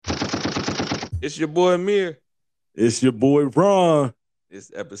It's your boy Amir. It's your boy Ron.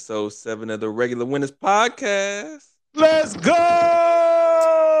 It's episode 7 of the Regular Winners Podcast. Let's go!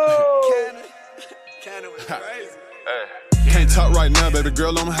 Cannon was crazy. Can't talk right now, baby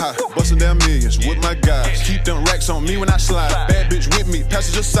girl, I'm high. Bustin' down millions with my guys. Keep them racks on me when I slide. Bad bitch with me,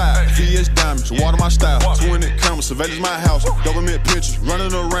 passenger side. VS diamonds, water my style. 20 cameras, surveillance my house. Government pictures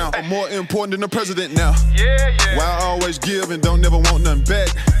running around. I'm more important than the president now. Why I always give and don't never want nothing back.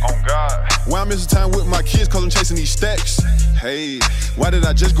 On God. Why I'm missing time with my kids cause I'm chasing these stacks. Hey, why did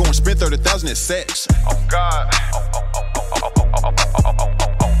I just go and spend 30,000 at sex? On God.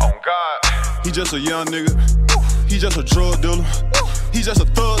 On God. He just a young nigga. He just a drug dealer. He just a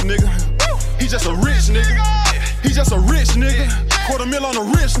thug nigga. He just a rich nigga. He just a rich nigga. $250,000 on a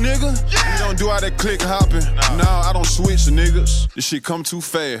rich nigga. We don't do all that click hopping. Nah, I don't switch the niggas. This shit come too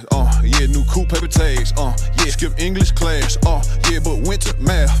fast. Yeah, new coupe paper tags. Yeah, skip English class. Yeah, but went to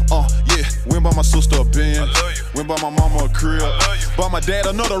math. Yeah, went by my sister a Benz. Went by my mama a crib. Bought my dad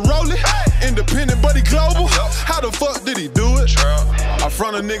another Rollie. Independent, but he global. How the fuck did he do it? I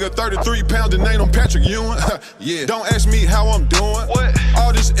front a nigga 33 pounds and name him Patrick Ewing. Yeah, don't ask me how I'm doing. What?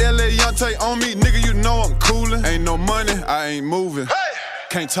 All this LA Yante on me, nigga, you know I'm coolin'. Ain't no money, I ain't moving.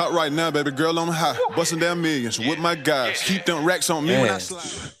 Can't talk right now, baby girl, I'm high. Bustin' down millions with my guys. Keep them racks on me when I Man.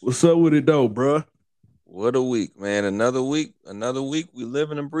 slide. What's up with it though, bruh? What a week, man. Another week. We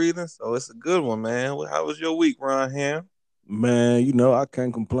living and breathing, so it's a good one, man. How was your week, Ron Ham? Man, I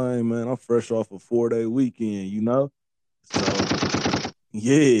can't complain, man. I'm fresh off a 4-day weekend, So,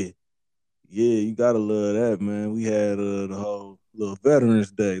 yeah, you gotta love that, man. We had the whole little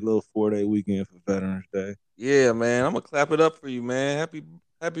Veterans Day, little 4-day weekend for Veterans Day. Yeah, man. I'm gonna clap it up for you, man.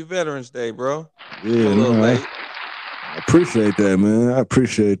 Happy Veterans Day, bro. Yeah, A little man. late. I appreciate that, man. I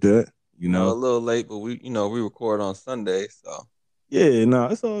appreciate that. A little late, but we record on Sunday, so Yeah, no,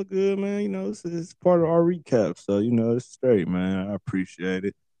 it's all good, man. It's part of our recap, so it's straight, man. I appreciate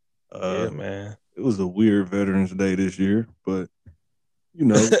it. yeah, man. It was a weird Veterans Day this year, but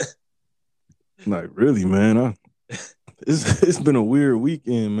like really, man. It's been a weird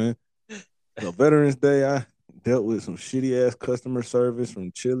weekend, man. So Veterans Day, I dealt with some shitty ass customer service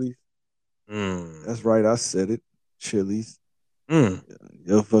from Chili's. That's right, I said it, Chili's.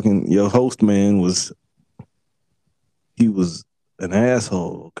 Your host man was an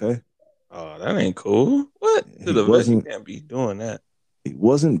asshole. Okay. Oh, that ain't cool. What? He To the vet, you wasn't- can't be doing that. He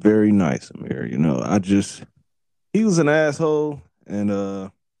wasn't very nice, Amir. He was an asshole, and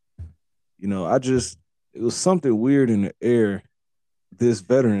it was something weird in the air this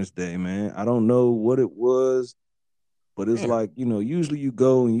Veterans Day, man. I don't know what it was, but it's like, usually you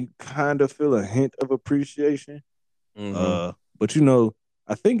go and you kind of feel a hint of appreciation. But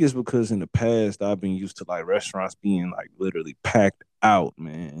I think it's because in the past I've been used to like restaurants being like literally packed out,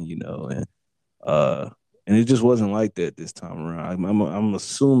 man, and it just wasn't like that this time around. I'm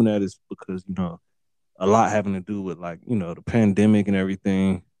assuming that it's because, a lot having to do with like, the pandemic and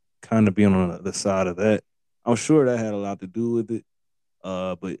everything, kind of being on the other side of that. I'm sure that had a lot to do with it.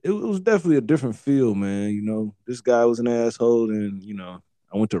 But it was definitely a different feel, man. This guy was an asshole, and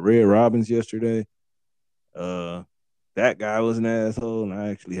I went to Red Robin's yesterday. That guy was an asshole, and I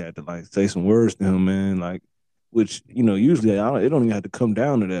actually had to like say some words to him, man. Like, which usually it don't even have to come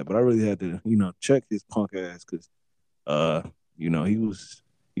down to that, but I really had to check his punk ass because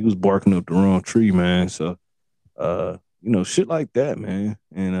he was barking up the wrong tree, man. So shit like that, man.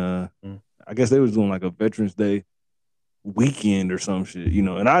 And I guess they was doing like a Veterans Day weekend or some shit,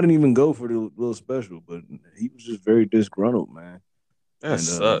 and I didn't even go for the little special, but he was just very disgruntled, man. That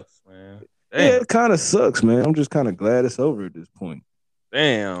sucks, man. Damn. Yeah, it kind of sucks, man. I'm just kind of glad it's over at this point.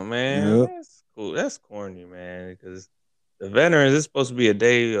 Damn, man. Yep. That's cool. That's corny, man, because the veterans is supposed to be a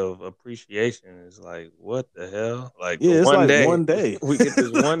day of appreciation. It's like, what the hell? Like, Yeah, it's one like day. one day. We get this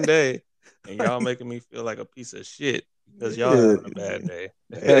one day, and y'all making me feel like a piece of shit because y'all Yeah. having a bad day.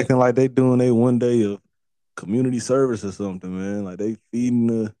 They acting like they doing their one day of community service or something, man. Like they feeding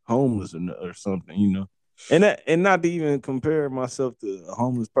the homeless or something, And not to even compare myself to a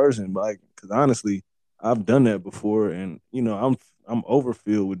homeless person, but because honestly, I've done that before, and I'm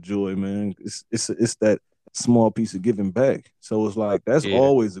overfilled with joy, man. It's that small piece of giving back. So it's like that's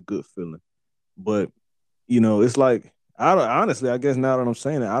always a good feeling. But it's like I guess now that I'm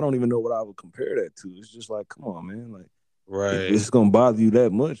saying it, I don't even know what I would compare that to. It's just like, come on, man. Like, Right. if it's gonna bother you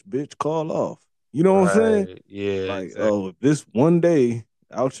that much, bitch, call off. You know what I'm saying? Yeah. Like, exactly. if this one day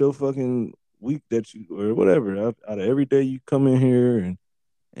out your fucking week that you or whatever, out of every day you come in here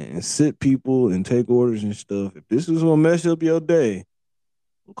and sit people and take orders and stuff, if this is gonna mess up your day,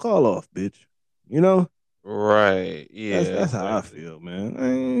 well, call off, bitch. Right. Yeah. That's how I exactly. feel,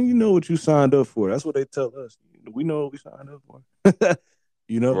 man. know what you signed up for. That's what they tell us. We know what we signed up for.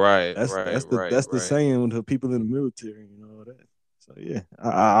 You know, Right, that's right, that's the right, that's the right. saying with the people in the military. You know that. So yeah,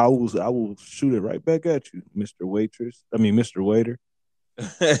 I will shoot it right back at you, Mister Waitress. I mean, Mister Waiter.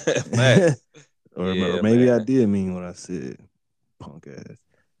 Facts. Or Yeah, maybe I man. did mean what I said, punk ass.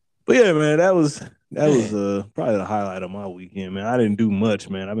 But yeah, man, that was Man. probably the highlight of my weekend, man. I didn't do much,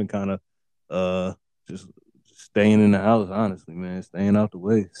 man. I've been kind of uh just staying in the house, honestly, man, staying out the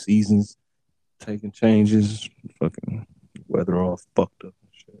way. Seasons taking changes, fucking weather all fucked up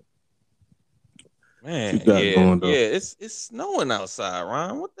and shit. What you Man, got yeah, going though? yeah. It's snowing outside,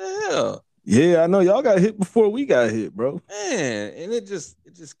 Ron. What the hell? Yeah, I know y'all got hit before we got hit, bro. Man, and it just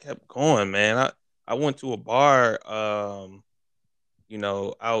kept going, man. I went to a bar out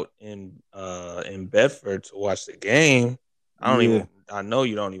in Bedford to watch the game. Yeah. I know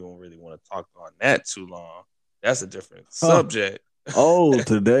you don't even really want to talk on that too long. That's a different Huh. subject. Oh,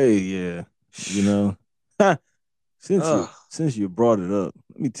 today, yeah. You know. Since you Ugh. since you brought it up,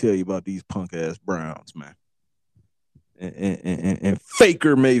 let me tell you about these punk ass Browns, man. And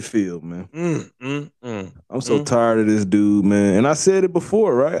Faker Mayfield, man. Mm, mm, mm, I'm so mm. tired of this dude, man. And I said it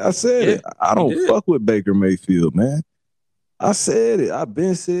before, right? I said Yeah, it. I you don't did. fuck with Baker Mayfield, man. I said it. I've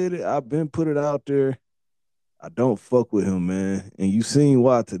been said it. I've been put it out there. I don't fuck with him, man. And you seen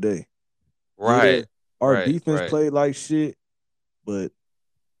why today. Yeah, Right, our right, defense right. played like shit, but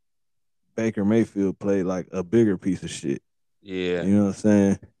Baker Mayfield played like a bigger piece of shit. Yeah, You know what I'm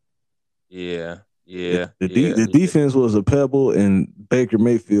saying? yeah, The, yeah, the, de- yeah, the yeah. defense was a pebble and Baker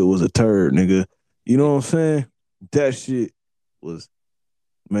Mayfield was a turd, nigga. You know what I'm saying? That shit was,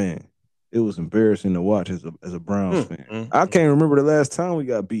 man, it was embarrassing to watch as a Browns Mm, fan. mm, I mm, can't remember the last time we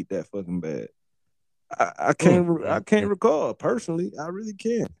got beat that fucking bad. I mm, can't I mm, can't mm. recall personally. I really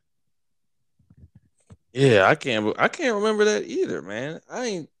can't. Yeah, I can't remember that either, man.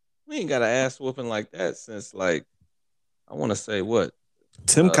 We ain't got an ass whooping like that since like I want to say what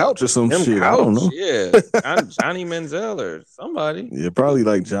Tim Couch or some Tim shit. I don't Couch, know. yeah, Johnny Manziel or somebody. Yeah, probably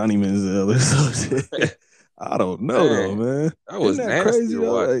like Johnny Manziel or some shit. I don't know though, Man, man. that Isn't was that nasty crazy to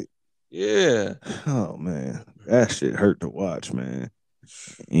though? watch. Like, Yeah, oh man, that shit hurt to watch, man.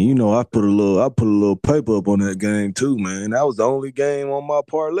 And you know, I put a little paper up on that game too, man. That was the only game on my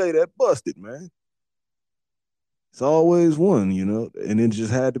parlay that busted, man. It's always one, you know, and it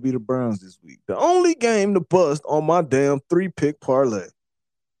just had to be the Browns this week. The only game to bust on my damn 3-pick parlay.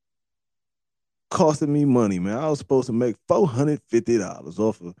 Costing me money, man. I was supposed to make $450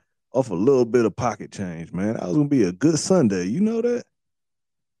 off a little bit of pocket change, man. That was gonna be a good Sunday. You know that?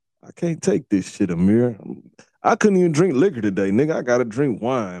 I can't take this shit, Amir. I couldn't even drink liquor today, nigga. I gotta drink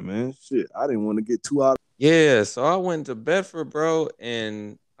wine, man. Shit, I didn't want to get too out. yeah. So I went to Bedford, bro,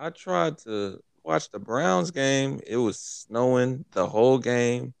 and I tried to watch the Browns game. It was snowing the whole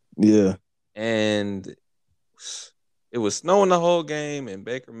game, Yeah, and it was snowing the whole game, and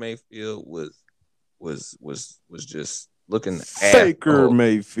Baker Mayfield was just looking ass the Faker whole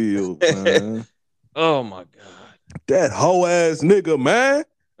Mayfield, game. man. Oh my That hoe ass nigga, man.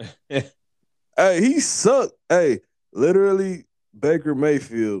 god. Hey, he sucked. Hey, literally, Baker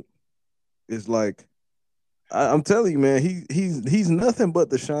Mayfield is like, I'm telling you, man. He's nothing but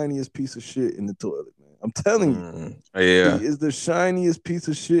the shiniest piece of shit in the toilet, man. I'm telling you, Yeah. he is the shiniest piece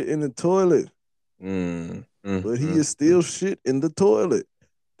of shit in the toilet. But he is still shit in the toilet.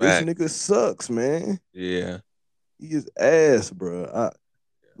 This nigga Facts. sucks, man. Yeah. He is ass, bro.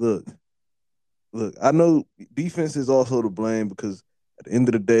 Look, look. I know defense is also to blame because at the end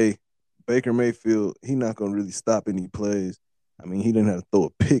of the day, Baker Mayfield, he not gonna really stop any plays. I mean, he didn't have to throw a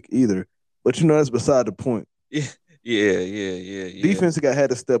pick either. But you know, that's beside the point. Yeah. Yeah. Yeah. Yeah. Yeah. Defense got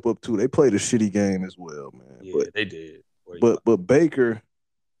had to step up too. They played a shitty game as well, man. Yeah. But They did. but Baker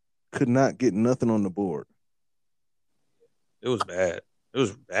could not get nothing on the board. It was bad. It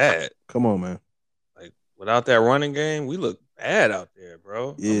was bad. Come on, man. Like without that running game, we look bad out there, bro.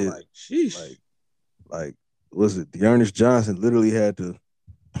 I'm Yeah, like, sheesh. like like was it Dearness Johnson literally had to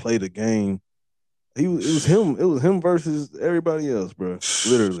play the game. It was him versus everybody else, bro.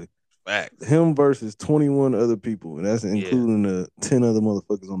 Literally. Facts. Him versus 21 other people, and that's Yeah. including the 10 other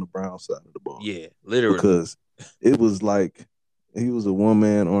motherfuckers on the Brown side of the ball. Yeah. Literally. Because it was like he was a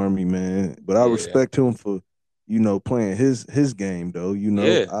one-man army, man. But I Yeah. respect him for, playing his game though.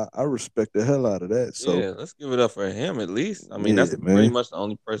 Yeah. I respect the hell out of that. So Yeah. Let's give it up for him at least. I mean, yeah, that's pretty man. much the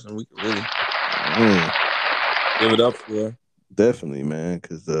only person we could really Man, give it up for. definitely, man.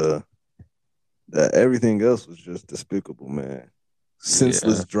 Because everything else was just despicable, man. Yeah.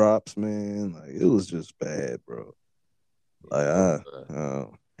 Senseless drops, man. Like it was just bad, bro. Like It was,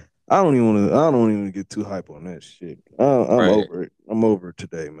 I don't even get too hype on that shit. I'm Right. over it. I'm over it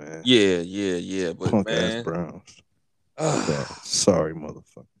today, man. Yeah. But Punk ass man, Browns. Sorry,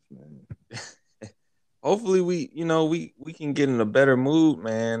 motherfuckers, man. hopefully we can get in a better mood,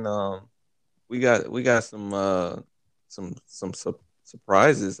 man. We got some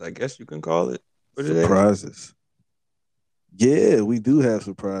surprises, I guess you can call it, for today. Surprises. Yeah, we do have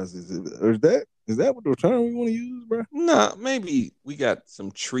surprises. Is that what the term we want to use, bro? Nah, maybe we got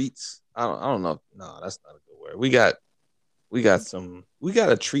some treats. I don't know. No, that's not a good word. We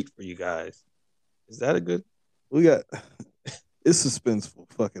got a treat for you guys. Is that a good? We got it's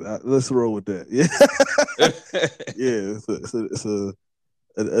suspenseful. Fuck it. Let's roll with that. Yeah. Yeah,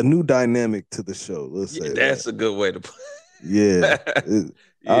 it's a new dynamic to the show. Let's say That's that. a good way to put Yeah.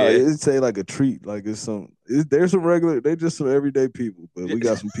 Yeah. It'd say like a treat, like there's some regular, they just some everyday people, but we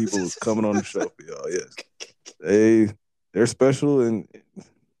got some people coming on the show for y'all. Yes, they're special in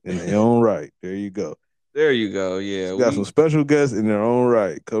their own right. There you go. There you go. Yeah, We got some special guests in their own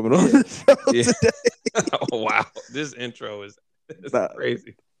right coming on the show today. Oh, wow, this intro is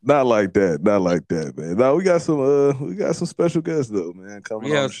crazy. Not like that, man. No, we got some special guests though, man,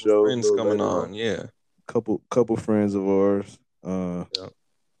 coming on the show. Friends coming on, yeah. Couple friends of ours.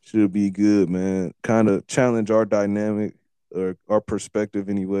 Should be good, man. Kind of challenge our dynamic or our perspective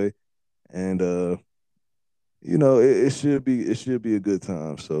anyway, and it should be a good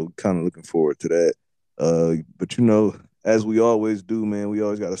time. So kind of looking forward to that. But as we always do, man, we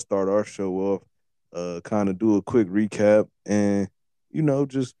always got to start our show off, kind of do a quick recap, and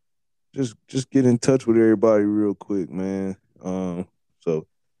just get in touch with everybody real quick, man. So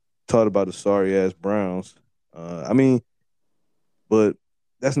talked about the sorry ass Browns. But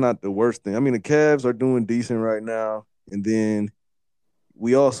that's not the worst thing. I mean, the Cavs are doing decent right now, and then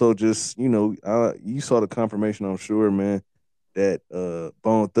we also just, you saw the confirmation, I'm sure, man, that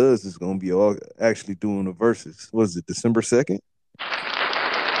Bone Thugs is gonna be actually doing the verses. What is it, December 2nd?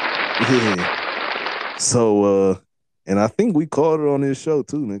 Yeah. So, and I think we called it on this show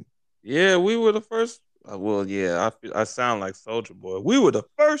too, nigga. Yeah, we were the first. Well, yeah, I sound like Soldier Boy. We were the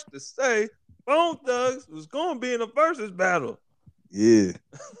first to say Bone Thugs was gonna be in a versus battle. Yeah.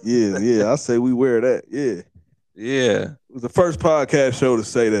 I say we wear that. Yeah. It was the first podcast show to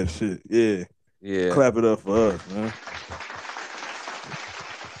say that shit. Yeah. Clap it up for us, man.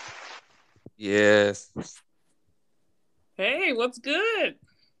 Yes. Hey, what's good?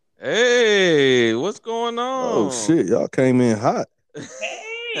 Hey, what's going on? Oh shit, y'all came in hot.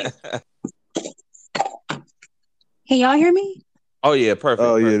 Hey. Can y'all hear me? Oh yeah, perfect.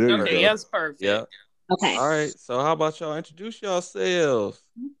 Oh yeah, perfect. there you Okay, go. yes, perfect. Yeah. Okay. All right. So how about y'all introduce yourselves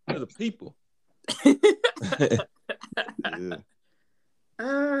to the people? Yeah.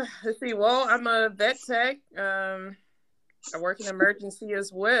 Let's see. Well, I'm a vet tech. I work in emergency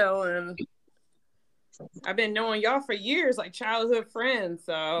as well, and I've been knowing y'all for years, like childhood friends.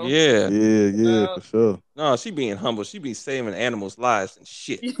 So yeah, for sure. No, she being humble. She be saving animals' lives and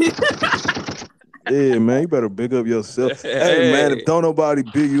shit. Yeah, man, you better big up yourself. Hey, man, if don't nobody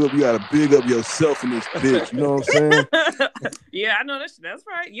big you up, you gotta big up yourself in this bitch. You know what I'm saying? Yeah, I know that's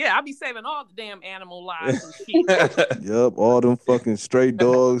right. Yeah, I be saving all the damn animal lives and shit. Yup, all them fucking stray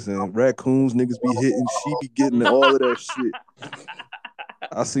dogs and raccoons niggas be hitting. She be getting all of that shit.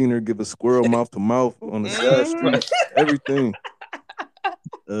 I seen her give a squirrel mouth to mouth on the side street. Everything.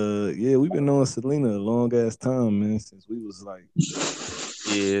 Yeah, we've been knowing Selena a long ass time, man, since we was like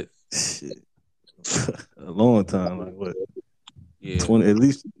shit. A long time, like what? Yeah, 20 at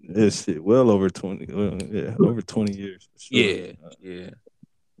least. Yeah, shit, well over 20. Over 20 years. For sure. Yeah.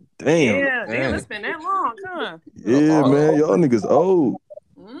 Damn. Yeah, damn, it's been that long, huh? Yeah, man, y'all niggas old.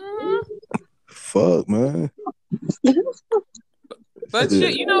 Fuck, man. But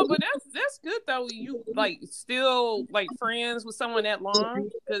shit, but that's good though. You like still like friends with someone that long,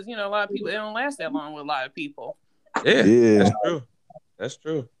 because a lot of people, they don't last that long with a lot of people. Yeah. That's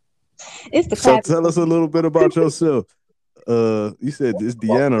true. It's the so tell us a little bit about yourself. You said it's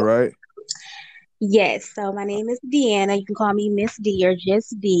Deanna, right? Yes. So my name is Deanna. You can call me Miss D or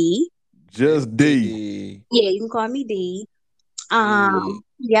just D. Just D. Yeah, you can call me D.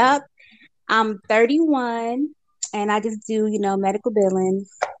 Yep. I'm 31, and I just do medical billing.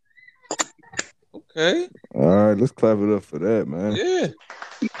 Okay. All right, let's clap it up for that, man. Yeah.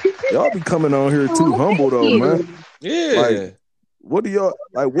 Y'all be coming on here too humble though, man. Yeah. Like, what are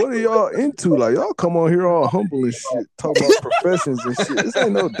y'all into? Like, y'all come on here all humble and shit, talk about professions and shit. This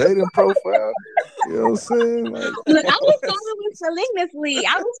ain't no dating profile. You know what I'm saying? Like, look, I was following relentlessly.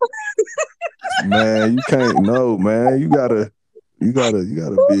 Man, you can't know, man. You gotta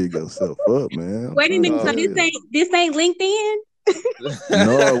big yourself up, man. Wait a minute, so this ain't LinkedIn?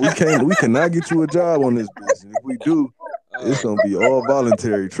 No, we can't. We cannot get you a job on this bitch. And if we do, it's Oh. gonna be all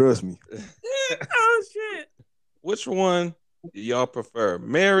voluntary. Trust me. Oh shit. Which one do y'all prefer,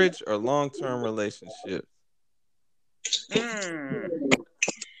 marriage or long-term relationship? Mm.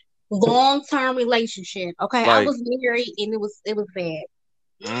 Long-term relationship. Okay, I Like, was married and it was bad.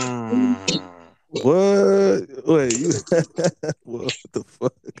 mm. What? Wait, you? What the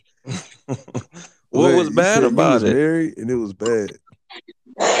fuck? What Wait, was you bad said you about was it? married and it was bad.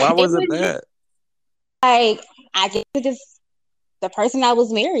 Why It was it was just bad? like I just the person I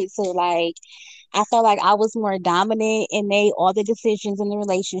was married to, like I felt like I was more dominant and made all the decisions in the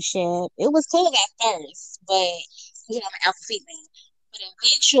relationship. It was cool at first, but I'm an alpha female. But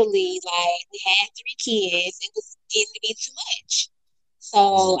eventually, like we had 3 kids, it was getting to be too much. So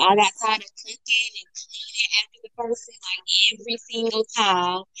Mm, I got tired of cooking and cleaning after the person like every single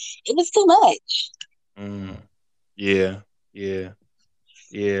time. It was too much. mm. Yeah, yeah,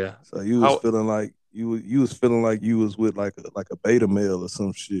 yeah. So you was How? feeling like you was feeling like you was with like a beta male or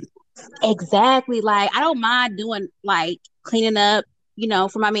some shit. Exactly. Like I don't mind doing like cleaning up,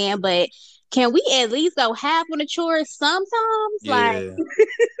 for my man, but can we at least go half on the chores sometimes? Like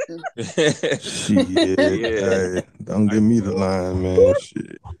Yeah. Shit, Yeah. hey, don't I give me the line, man.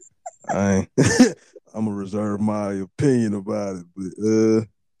 Shit, I ain't. I'm gonna reserve my opinion about it, but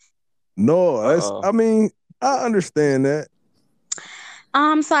no, that's. uh I mean, I understand that.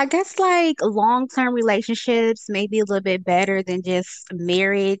 so I guess like long-term relationships may be a little bit better than just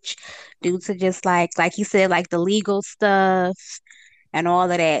marriage due to just like you said, like the legal stuff and all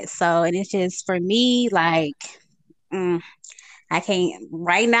of that. So, and it's just for me, like, mm, I can't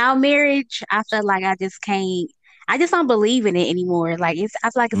right now, marriage, I feel like I just can't, I just don't believe in it anymore. Like, I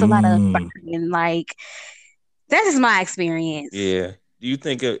feel like it's a lot of Mm, burden. Like, that's just my experience. yeah. Do you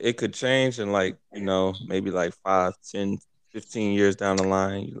think it could change in, like, maybe like 5, 10, 15 years down the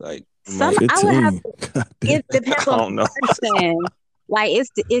line? You might. I would have 15. God damn. it depends I on don't know. the person. Like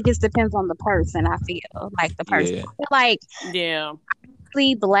it just depends on the person. I feel like the person. Yeah. I feel like Yeah.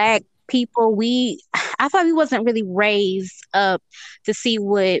 we black people, I thought we wasn't really raised up to see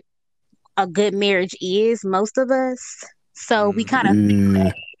what a good marriage is. Most of us, so we Mm, kind of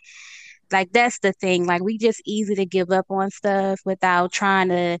Yeah. like that's the thing. Like we just easy to give up on stuff without trying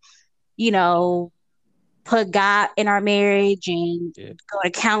to, you know, put God in our marriage and yeah. go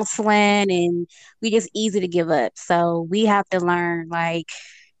to counseling, and we just easy to give up. So we have to learn like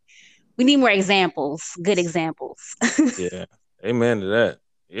we need more examples, good examples. Yeah. Amen to that.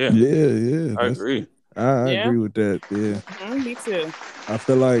 Yeah. Yeah, yeah. I agree. I Yeah. agree with that. Yeah. Me too. I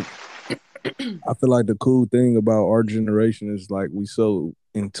feel like I feel like the cool thing about our generation is like we so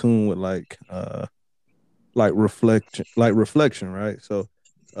in tune with reflection, right? So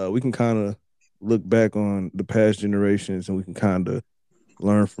we can kind of look back on the past generations and we can kind of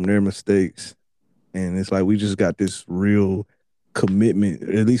learn from their mistakes. And it's like we just got this real commitment,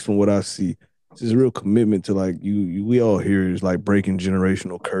 at least from what I see, this real commitment to like we all hear is like breaking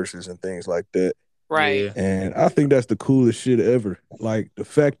generational curses and things like that. Right. Yeah. And I think that's the coolest shit ever. Like the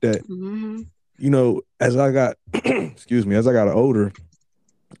fact that, Hmm. as I got excuse me, as I got older,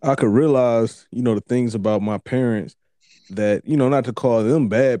 I could realize, the things about my parents that, not to call them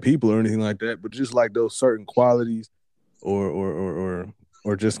bad people or anything like that, but just like those certain qualities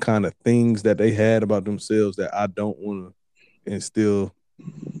or just kind of things that they had about themselves that I don't want to instill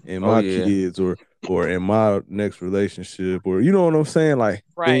in Oh my yeah. kids or in my next relationship, or you know what I'm saying? Like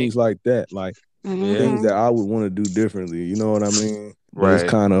Right. things like that, like Yeah. things Hmm. that I would want to do differently. You know what I mean? But it's Right.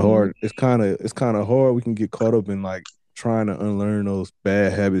 kind of hard. It's kind of hard. We can get caught up in like trying to unlearn those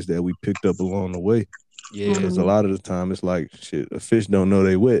bad habits that we picked up along the way. Yeah. Because a lot of the time it's like shit, a fish don't know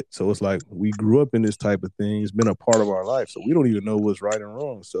they wet. So it's like we grew up in this type of thing. It's been a part of our life. So we don't even know what's right and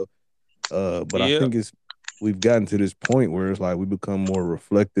wrong. So but I Yeah. think we've gotten to this point where it's like we become more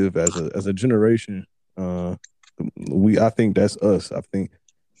reflective as a generation. Uh I think that's us. I think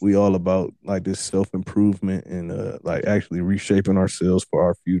we all about like this self improvement and like actually reshaping ourselves for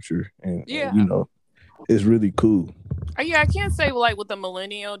our future. And Yeah. it's really cool. Yeah, I can't say like with the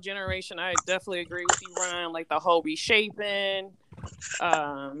millennial generation. I definitely agree with you, Ryan. Like the whole reshaping,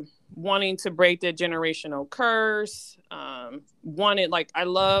 wanting to break the generational curse. Wanted like I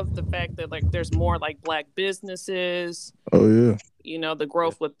love the fact that like there's more like black businesses. Oh yeah. The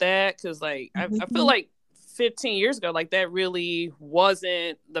growth with that because like I feel Hmm. like 15 years ago like that really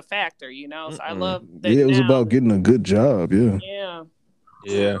wasn't the factor. So I Mm-mm. love that Yeah, it was now. about getting a good job. Yeah. Yeah.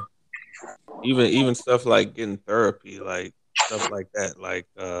 Yeah. Even stuff like getting therapy, like stuff like that, like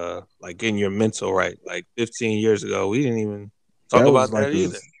getting your mental right. Like 15 years ago, we didn't even talk That was about like that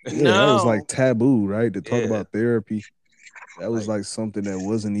either. that was like No. taboo, right? To talk Yeah. about therapy. that was Like, like something that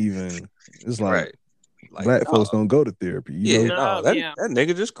wasn't even. It's like right. Like, black folks no. don't go to therapy, you Yeah, know. no, No, that yeah. that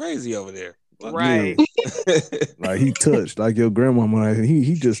nigga just crazy over there. Fuck Yeah, Right. that. like he touched, like your grandmama. Like,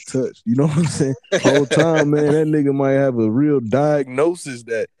 he just touched. You know what I'm saying? Whole time, man, that nigga might have a real diagnosis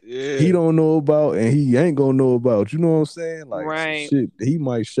that he Yeah. don't know about, and he ain't gonna know about. You know what I'm saying? Like some Right. shit. He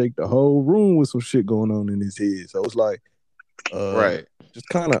might shake the whole room with some shit going on in his head. So it's like, uh, Right. just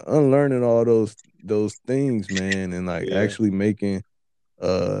kind of unlearning all those things, man, and like Yeah. actually making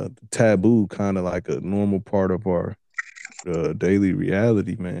taboo kind of like a normal part of our daily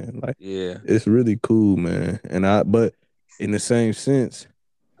reality, man. Like Yeah. it's really cool, man. But in the same sense,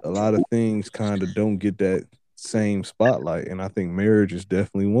 a lot of things kind of don't get that same spotlight, and I think marriage is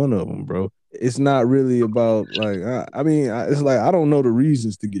definitely one of them, bro. It's not really about like it's like I don't know the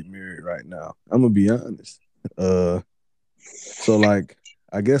reasons to get married right now. I'm gonna be honest. Uh, so like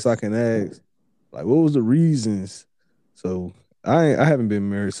I guess I can ask, like, what was the reasons? So I haven't been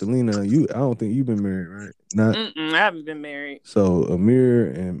married. Selena, I don't think you've been married, right? Not I haven't been married. so Amir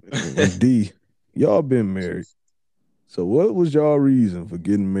and D, y'all been married. So what was y'all reason for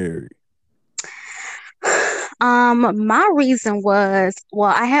getting married? My reason was,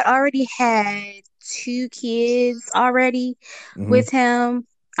 well, I had already had two kids already Hmm. with him.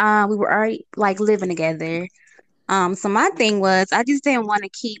 We were already like living together. So my thing was I just didn't want to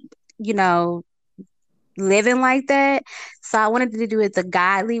keep, you know, living like that. So I wanted to do it the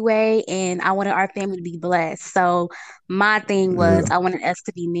godly way and I wanted our family to be blessed. So my thing was Yeah, I wanted us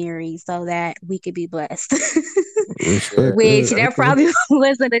to be married so that we could be blessed. Yeah. respect Which that. that Okay. probably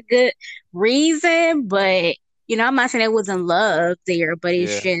wasn't a good reason, but I'm not saying it wasn't love there, but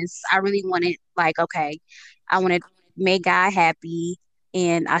it's Yeah. just I really wanted like, okay, I want to make God happy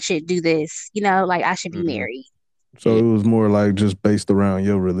and I should do this, like I should be Hmm. married. So Yeah. it was more like just based around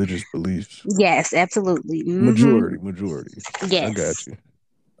your religious beliefs. Yes, absolutely. Majority. I got Yes. you.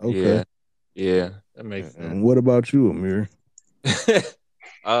 Okay. Yeah. Yeah. That And makes sense. and what about you, Amir?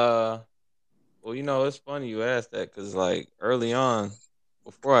 uh well, it's funny you asked that because like early on,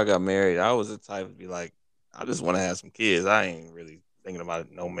 before I got married, I was the type to be like, I just want to have some kids. I ain't really thinking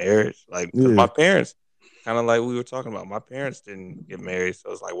about no marriage. Like, because Yeah, my parents, kind of like we were talking about, my parents didn't get married.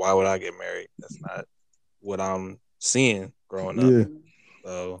 So it's like, why would I get married? That's not what I'm seeing growing up. yeah,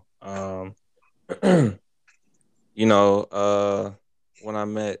 So, you know, uh, when I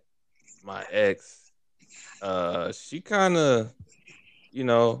met my ex, she kind of, you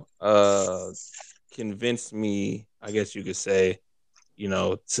know, uh, convinced me, I guess you could say,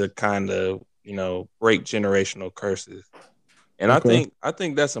 to kind of, break generational curses. And okay, I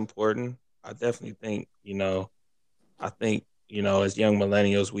think that's important. I definitely think, I think, as young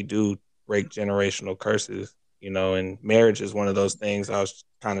millennials, we do break generational curses, and marriage is one of those things I was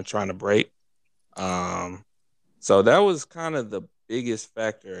kind of trying to break. Um, so that was kind of the biggest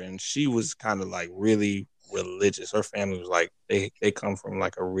factor. And she was kind of like really religious. Her family was like, they come from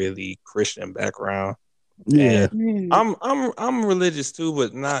like a really Christian background. And yeah, Mm-hmm. I'm religious too,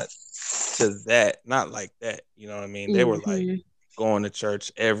 but not to that, not like that. You know what I mean? They were like going to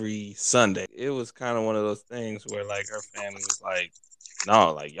church every Sunday. It was kind of one of those things where like her family was like,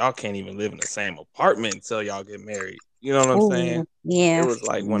 no, like y'all can't even live in the same apartment until y'all get married. You know what I'm saying? Oh, It yeah. was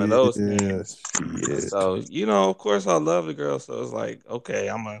like one of those yeah. things. And Shit. so, of course I love the girl. So it's like, okay,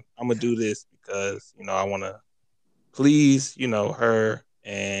 I'm gonna do this because, I wanna please, her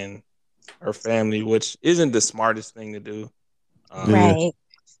and her family, which isn't the smartest thing to do. Yeah, Um, Right. Yeah.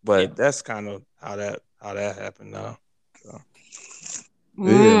 but that's kind of how that happened now. So, yeah,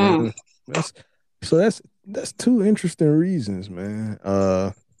 Mm. man. That's that's two interesting reasons, man.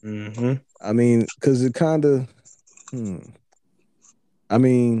 hmm I mean, because it kind of, hmm. I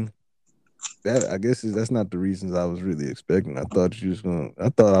mean, that I guess that's not the reasons I was really expecting. I thought you was gonna. I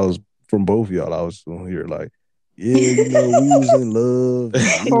thought I was from both of y'all. I was gonna hear like, yeah, we was in love and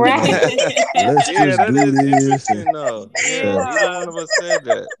we was Right. like, let's yeah, just that do is this, and interesting though. Yeah, so neither Yeah. one of us said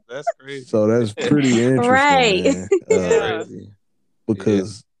that. That's crazy. so that's pretty interesting, Right. man. That's Yeah. crazy. Yeah.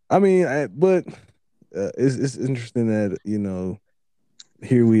 Because I mean, but it's interesting that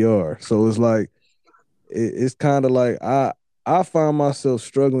here we are. So it's like it's kind of like I find myself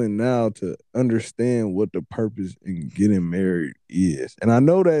struggling now to understand what the purpose in getting married is, and I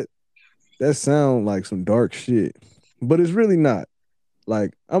know that sounds like some dark shit, but it's really not.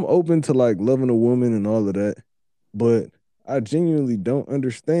 Like I'm open to like loving a woman and all of that, but I genuinely don't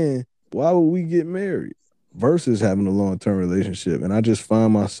understand why would we get married versus having a long-term relationship. And I just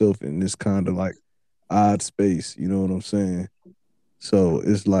find myself in this kind of like odd space, you know what I'm saying? So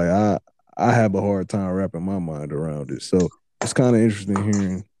it's like I have a hard time wrapping my mind around it. So it's kind of interesting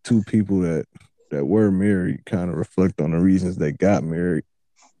hearing two people that that were married kind of reflect on the reasons they got married.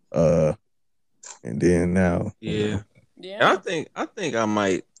 And then now, Yeah. And Yeah. I think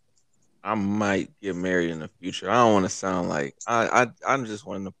I might get married in the future. I don't want to sound like I'm just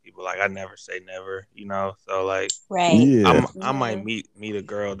one of the people like I never say never, you know. So like Right. yeah, I might Mhm. meet a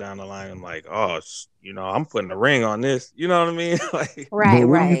girl down the line. I'm like, oh, you know, I'm putting a ring on this. You know what I mean? Like, Right, but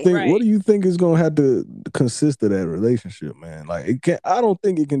what do you right. think? What Right. do you think is gonna have to consist of that relationship, man? Like it can't. I don't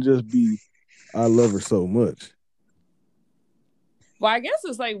think it can just be I love her so much. Well, I guess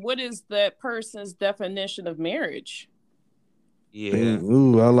it's like, what is that person's definition of marriage? yeah,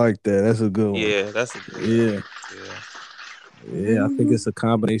 Ooh, I like that. That's a good one. yeah, that's a good one. Yeah, Yeah, yeah. I think Hmm. it's a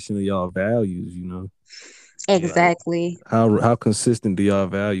combination of y'all values. yeah, Like Exactly. how consistent do y'all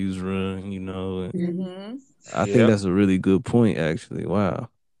values run? And Mhm. Mm-hmm. I think yep, that's a really good point, actually. Wow.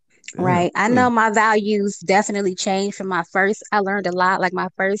 Damn. Right. I know my values definitely changed from my first. I learned a lot, like my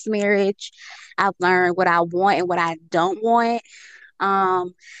first marriage. I've learned what I want and what I don't want.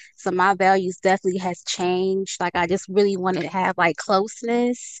 Um, so my values definitely has changed. Like I just really wanted to have like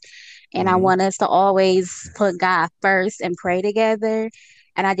closeness, and I Mhm. want us to always put God first and pray together.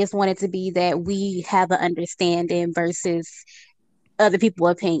 And I just want it to be that we have an understanding versus other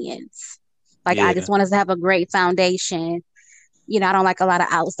people's opinions. Like I just yeah, want us to have a great foundation. I don't like a lot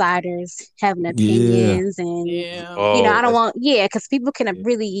of outsiders having Yeah. opinions, and Yeah. I oh, don't that's want, yeah, because people can yeah,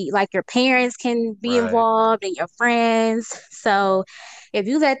 really, like, your parents can be right, involved and your friends. So if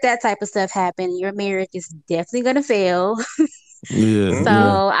you let that type of stuff happen, your marriage is definitely going to fail. Yeah. So mm-hmm,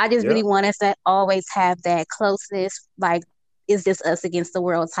 Yeah. I just really yep, want us to always have that closeness, like, it's just us against the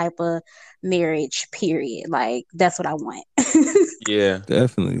world type of marriage, period. Like, that's what I want. yeah,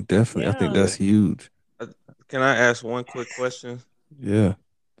 Definitely. Definitely. I think Yeah. yeah. that's huge. Uh, Can I ask one quick question? Yeah.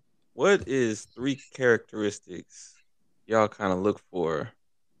 What is three characteristics y'all kind of look for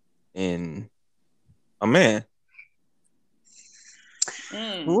in a man?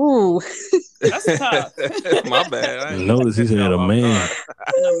 Mm. Ooh. That's tough. My bad. I ain't mean to Notice he catch said y'all a off man. guard.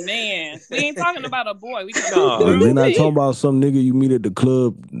 And a man. We ain't talking about a boy. We talking about a No, grown Then no. I man. talking about some nigga you meet at the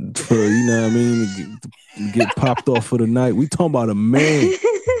club for, what I mean, to get popped off for the night. We talking about a man.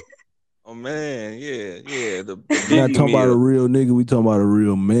 Oh man, yeah, yeah. The We're not Biggie talking about a meal. real nigga. We talking about a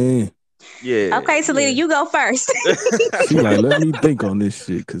real man. Yeah, Okay, Selena, yeah. you go first. She like, let me think on this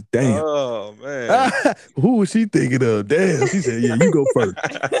shit, cause damn. Oh man. Who was she thinking of? Damn. She said, yeah, you go first.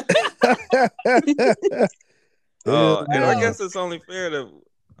 Hell And I no. Well, guess it's only fair that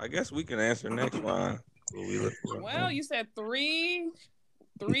I guess we can answer next, Ron. What we look for. well, you said three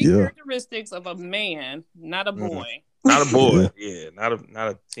Yeah. characteristics of a man, not a Mhm. boy. Not a boy. Yeah. Yeah, not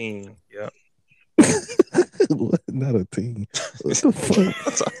a teen. Yep. What? Not a team. What the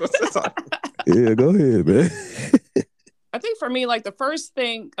fuck? Yeah, go ahead, man. I think for me, like the first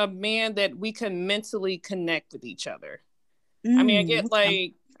thing, a man that we can mentally connect with each other. I mean,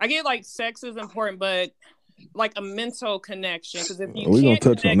 Okay. I get like sex is important, but like a mental connection. Because if you We're gonna can't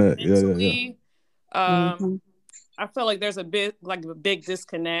touch on connect that. Yeah, yeah, yeah. mentally, Hmm. I feel like there's a big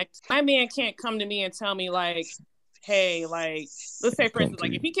disconnect. My man can't come to me and tell me like, hey, like, let's say for Come instance, to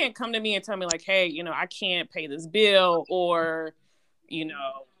like if you. he can't come to me and tell me like, hey, I can't pay this bill, or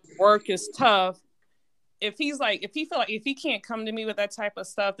work is tough. If he's like, if he feel like if he can't come to me with that type of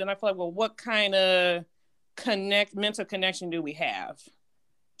stuff, then I feel like, well, what kind of mental connection do we have?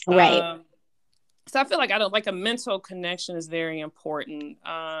 Right. Um, so I feel like I don't like a mental connection is very important.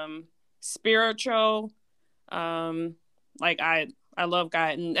 Spiritual, like I love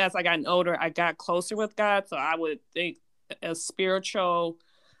God, and as I gotten older, I got closer with God. So I would think a spiritual.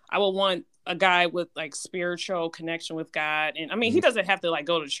 I would want a guy with like spiritual connection with God, and I mean he Mhm. doesn't have to like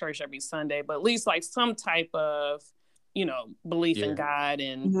go to church every Sunday, but at least like some type of belief in Yeah. God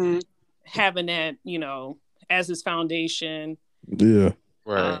and Hmm. having that as his foundation. Yeah.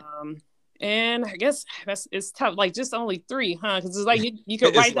 Right. Um, and I guess it's tough. Like just only three, huh? Because it's like you could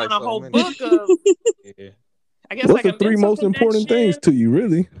It's write like down a so whole many. book of, Yeah. I guess, What's like the a three mental most important things connection. to you,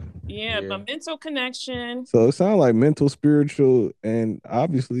 really? Yeah, a Yeah. mental connection. So it sounds like mental, spiritual, and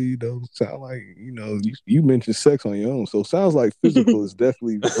obviously, sound like you mentioned sex on your own. So it sounds like physical is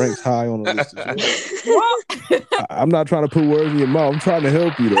definitely ranks high on the list as well. Well, I'm not trying to put words in your mouth. I'm trying to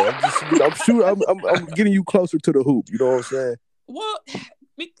help you though. I'm just, I'm shooting. I'm getting you closer to the hoop. You know what I'm saying? well,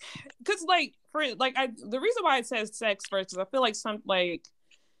 because like the reason why it says sex first is I feel like some like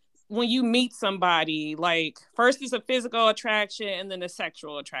when you meet somebody, like first is a physical attraction and then a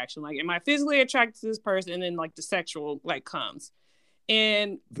sexual attraction. Like, am I physically attracted to this person? And then like the sexual like comes.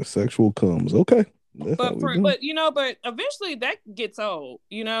 And The sexual comes. Okay, that's how we doing. but eventually that gets old.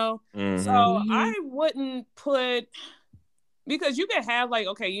 So hmm I wouldn't put Because you can have like,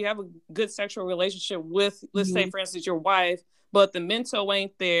 okay, you have a good sexual relationship with, let's say, Mhm. for instance, your wife, but the mental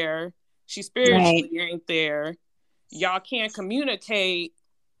ain't there. She Right. spiritually ain't there. Y'all can't communicate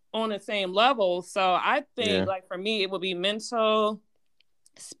on the same level. So I think, Yeah. like, for me, it would be mental,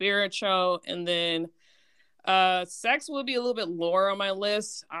 spiritual, and then sex will be a little bit lower on my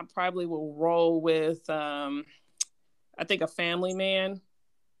list. I probably will roll with I think a family man.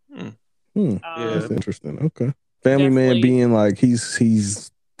 Yeah. That's interesting. Okay. Family man Definitely. being like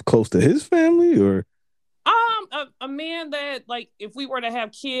he's close to his family, or A man that, like, if we were to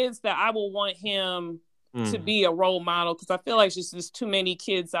have kids, that I will want him to Mm. be a role model, because I feel like just too many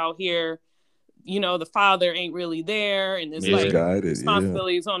kids out here. You know, the father ain't really there, and it's like misguided. Yeah.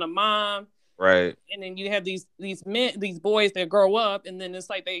 responsibilities on a mom. Right. And then you have these men, these boys that grow up, and then it's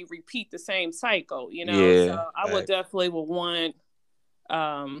like they repeat the same cycle. You know, so Yeah. I would definitely want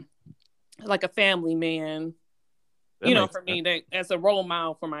like a family man. That You know, makes for sense. me, that as a role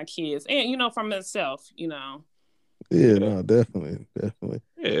model for my kids, and you know, for myself. You know. Yeah. Yeah. No, definitely.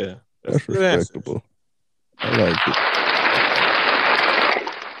 Yeah. That's a good answer. respectable. I like it.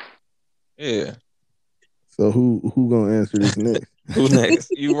 Yeah. So who gonna answer this next? Who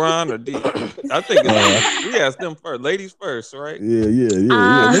next? You, Ron, or D? I think we asked them first. Ladies first, right? Yeah.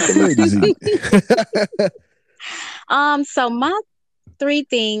 Um, Let the ladies eat. so my three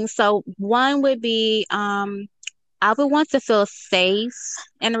things. So one would be I would want to feel safe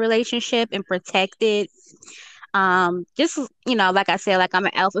in a relationship and protected. Just like I said, like I'm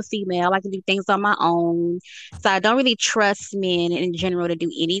an alpha female. I like to do things on my own. So I don't really trust men in general to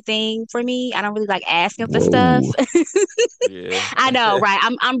do anything for me. I don't really like asking for stuff. Whoa. Yeah. I know, right?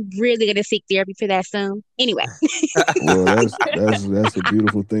 I'm really gonna seek therapy for that soon. Anyway. Well, that's a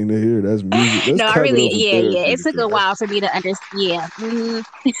beautiful thing to hear. That's music. Let's No, I clap it really, up for yeah. therapy It took a because while for me to understand. Yeah.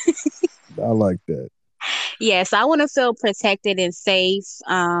 I like that. Yeah, so I want to feel protected and safe.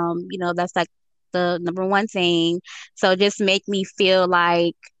 That's like the number one thing. So just make me feel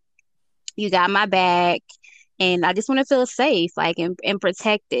like you got my back, and I just want to feel safe, like and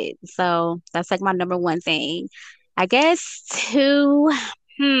protected. So that's like my number one thing. I guess two,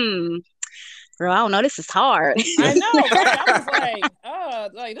 hmm, girl, I don't know. This is hard. I know, right? I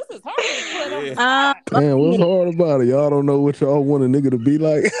was like this is hard to put on the um, spot. Man, what's hard about it? Y'all don't know what y'all want a nigga to be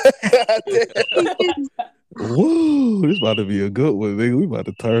like. Whoa, this about to be a good one, nigga. We about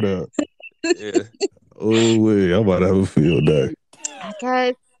to turn up. Yeah. Oh wait, I'm about to have a field day. I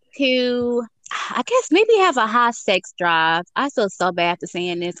guess two. I guess maybe have a high sex drive. I feel so bad for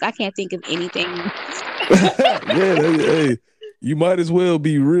saying this. I can't think of anything. Hey, you might as well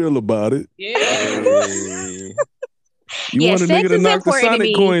be real about it. Yeah. Hey. You Yeah, want a sex nigga to is knock the important to Sonic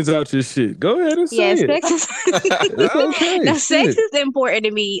me. coins out your shit. Go ahead and say Yeah, it. sex is It's okay. no, sex Shit. is important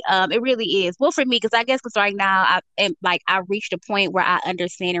to me. It really is. Well, for me, because I guess because right now I reached a point where I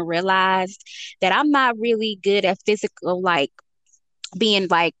understand and realized that I'm not really good at physical, like being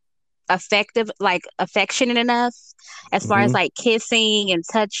like effective, like affectionate enough as far as Mhm. like kissing and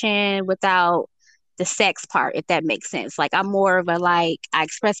touching without the sex part, if that makes sense. Like I'm more of a like I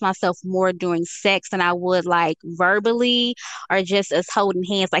express myself more during sex than I would like verbally or just as holding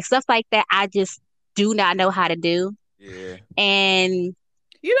hands, like stuff like that. I just do not know how to do, Yeah. and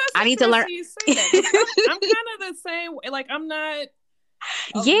You know, I it's need to learn. interesting you say that, because I'm kind of the same way. Like, I'm not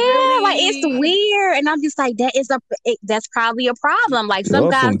a Yeah, like it's really. weird, and I'm just like that's probably a problem. Like some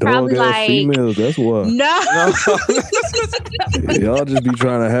Y'all guys some dog probably ass like females. That's why. no. No. Y'all just be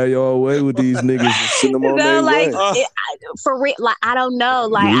trying to have y'all way with these niggas and send them on No, their like way. for real, like I don't know.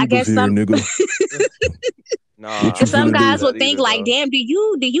 Like I Uber's guess here, nigga. Nah, What you I'm some finna not do? guys like will that think either, like, though. damn, do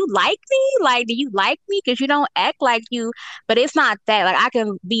you like me? Like, do you like me? Because you don't act like you. But it's not that. Like I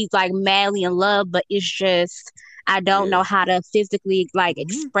can be like madly in love, but it's just I don't know Yeah. how to physically like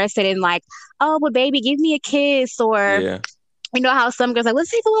express it and like, oh, but baby, give me a kiss, or Yeah. you know how some girls like, let's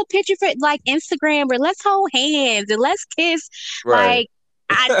take a little picture for like Instagram, or let's hold hands and let's kiss. Right. Like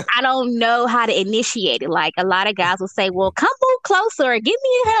I don't know how to initiate it. Like a lot of guys will say, well, come move closer, or give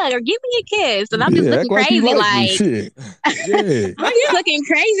me a hug, or give me a kiss, and I'm just Yeah, looking act like you crazy, like me. like Shit. Yeah. I'm just looking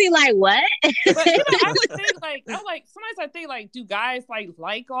crazy, like what? But you know, I would think like sometimes I think like, do guys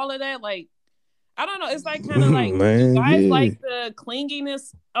like all of that? Like, I don't know. It's like kind of like, do Man, guys yeah. like the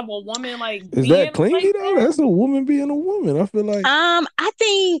clinginess of a woman, like Is being that clingy like though? that? That's a woman being a woman. I feel like I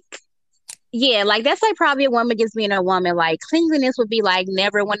think yeah, like that's like probably a woman just being a woman. Like clinginess would be like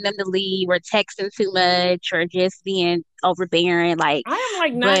never wanting them to leave, or texting too much, or just being overbearing. Like, I am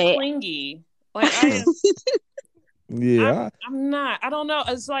like not but clingy. Like I am. yeah. I'm not. I don't know.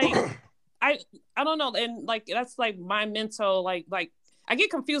 It's like I don't know, and like that's like my mental like I get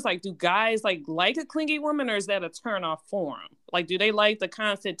confused. Like, do guys like a clingy woman, or is that a turn off for them? Like, do they like the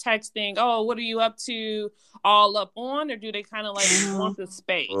constant texting? Oh, what are you up to? All up on, or do they kind of like want the Well,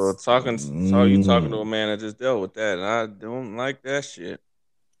 space? so you talking to a man that just dealt with that, and I don't like that shit.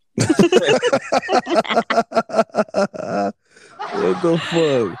 What the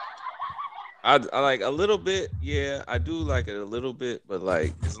fuck? I like a little bit, yeah. I do like it a little bit, but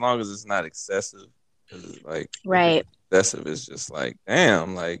like as long as it's not excessive, because like if it's Right. excessive, it's just like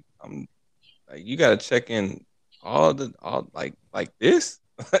damn, like I'm like you gotta check in all like this.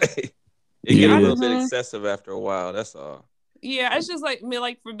 Like, it get a Yeah. little bit Mhm. excessive after a while. That's all. Yeah, it's just like me.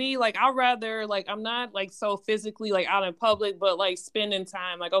 Like for me, like I'd rather like I'm not like so physically like out in public, but like spending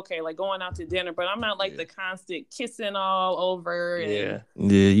time, like okay, like going out to dinner. But I'm not like Yeah, the constant kissing all over and yeah,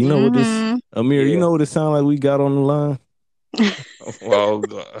 Yeah, you know what this Mhm. Amir, you yeah. know what it sound like we got on the line? Well,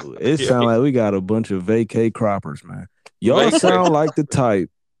 God. It Yeah. sound like we got a bunch of vacay croppers, man. Y'all Vacay. sound like the type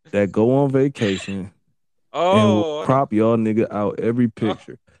that go on vacation and will Oh, crop y'all nigga out every oh.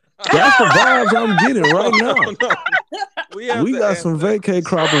 picture. That's the vibes I'm getting right now. No. We have We to got some answer that vacay question.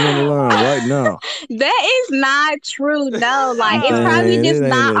 croppers on the line right now. That is not true. No, like it's No. probably Man, just it ain't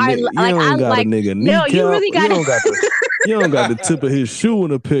not a our nigga. You like I don't got a like nigga no, you kneecap. really got You don't got the tip of his shoe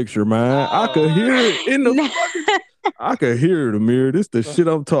in the picture, man. I could hear it in the no. fucking. I could hear it, Amir. This the shit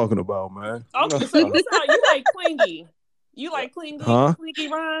I'm talking about, man. Okay, so you sound you like clingy. You like Huh? clingy,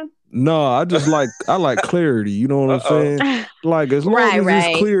 Ron? No, I like clarity. You know what I'm Uh-oh. saying? Like as long Right, as it's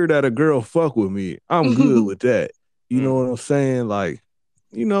right. clear that a girl fuck with me, I'm good with that. You know what I'm saying? Like,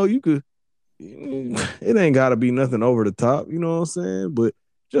 you could. It ain't got to be nothing over the top. You know what I'm saying? But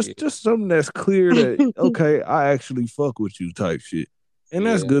Yeah, just something that's clear that okay, I actually fuck with you type shit, and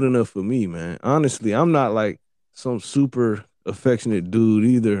that's yeah, good enough for me, man. Honestly, I'm not like some super affectionate dude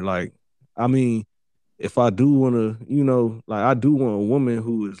either. Like, I mean, if I do want to, like I do want a woman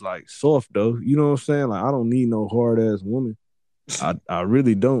who is like soft though. You know what I'm saying? Like I don't need no hard ass woman. I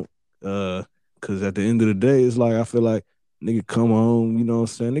really don't. Cause at the end of the day, it's like I feel like nigga come home, you know what I'm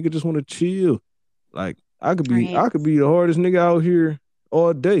saying? Nigga just want to chill. Like Right. I could be the hardest nigga out here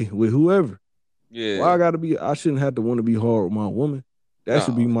all day with whoever. Why yeah. I gotta be I shouldn't have to want to be hard with my woman. That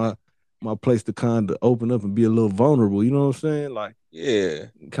should be No, my place to kind of open up and be a little vulnerable, you know what I'm saying? Like yeah,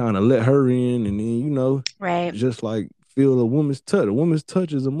 kind of let her in and then, Right. just like feel a woman's touch. A woman's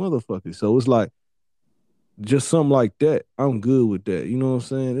touch is a motherfucker. So it's like just something like that. I'm good with that. You know what I'm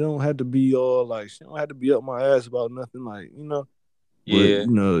saying? It don't have to be all like she don't have to be up my ass about nothing like. But yeah,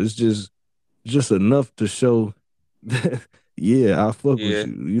 it's just enough to show that yeah, I fuck with yeah,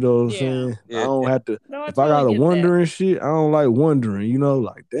 you. You know what I'm Yeah. saying? I yeah, don't have to No, I if I totally gotta get that. wonder and shit, I don't like wondering,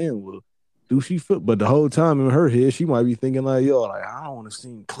 like damn, well, do she fuck? But the whole time in her head, she might be thinking like, yo, like I don't want to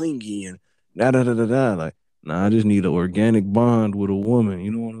seem clingy and da da da da da. Like, nah, I just need an organic bond with a woman.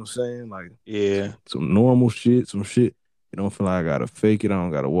 You know what I'm saying? Like yeah, some normal shit, some shit. You don't feel like I gotta fake it. I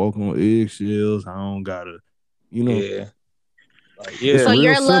don't gotta walk on eggshells. I don't gotta, you know, yeah, like it's So yeah, real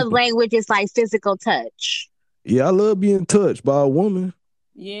your love simple. language is like physical touch. Yeah, I love being touched by a woman.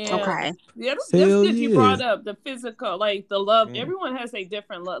 Yeah. Okay. Yeah, that's Hell good you yeah. brought up the physical, like the love. mm. Everyone has a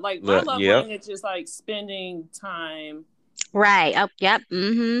different love. Like my love Yep, language is like spending time. Right. Oh, yep.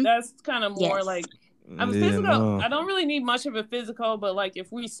 Mm-hmm. That's kind of more Yes. like I'm Yeah, physical. no. I don't really need much of a physical, but like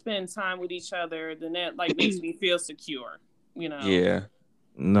if we spend time with each other, then that like makes me feel secure. You know. yeah,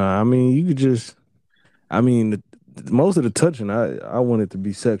 Nah, I mean, you could just, I mean, most of the touching, I want it to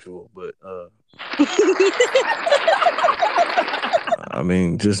be sexual, but I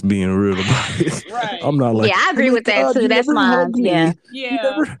mean, just being real about it. Right. I'm not like, Yeah, I oh agree my with that God, too. you That's never mine. hug Yeah. me.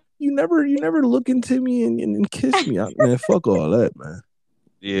 Yeah. You never look into me and kiss me. Man, fuck all that, man.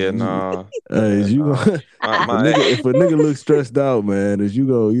 yeah. No, yeah, Is you no. gonna My ex, if a nigga looks stressed out, man, is you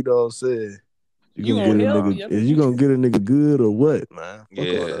go, you know what I'm saying? You You gonna yeah, get gonna a help? no, nigga? Yep. Is you gonna get a nigga good or what, man? Fuck all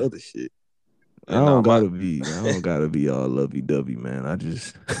the yeah, other shit. yeah. No, I don't gotta be all lovey dovey, man. I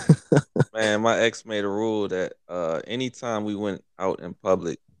just man, my ex made a rule that anytime we went out in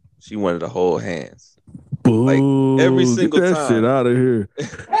public, she wanted to hold hands. Like every boo, get single that shit time. out of here. Like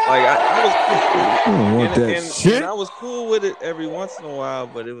I was I don't want that and shit. I was cool with it every once in a while,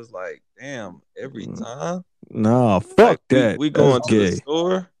 but it was like, damn, every time. Nah, Like fuck that. we That's going to the gay.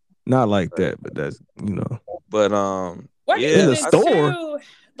 store, Not like that, but that's but Well, I can in yeah, the get I it think, store. too.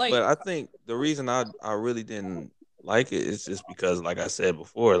 Like but I think the reason I really didn't like it is just because, like I said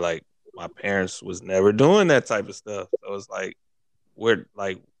before, like my parents was never doing that type of stuff. So it's like we're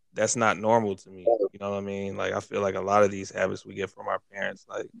like that's not normal to me. You know what I mean? Like I feel like a lot of these habits we get from our parents,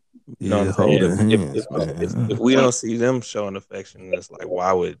 like you know what Yeah, I'm saying. holding hands, If man. we don't see them showing affection, it's like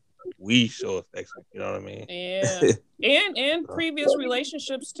why would we show affection. You know what I mean? Yeah. And previous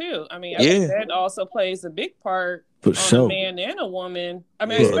relationships too. I mean, I think Yeah. that also plays a big part For on a sure. man and a woman. I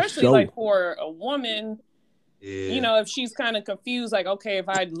mean, Yeah. especially For like sure. for a woman, Yeah. you know, if she's kind of confused, like, okay, if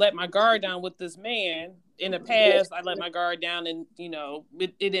I let my guard down with this man in the past, I let my guard down and, you know,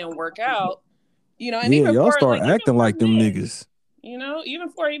 it didn't work out, you know, and Yeah, even y'all for start like, even acting for like them men, niggas. you know, even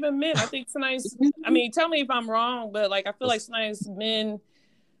for even men, I think sometimes, I mean, tell me if I'm wrong, but like, I feel like sometimes men,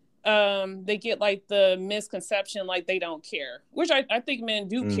 they get like the misconception, like they don't care, which I think men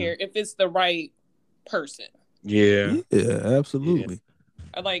do care if it's the right person. Yeah. Yeah, absolutely.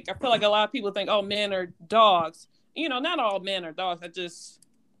 Like, I feel like a lot of people think, oh, men are dogs. You know, not all men are dogs.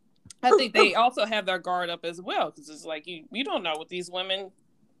 I think they also have their guard up as well, because it's like you don't know what these women.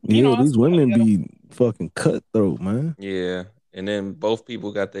 You know, these as well. women You gotta- be fucking cutthroat, man. Yeah. And then both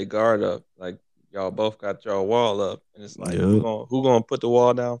people got their guard up. Like y'all both got your wall up. And it's like Yep. who gonna put the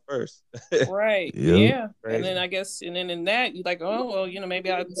wall down first? right. Yep. Yeah. Crazy. And then I guess, and then in that, you like, oh well, you know,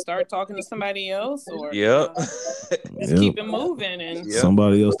 maybe I start talking to somebody else, or Yep. just keep it moving. And Yep.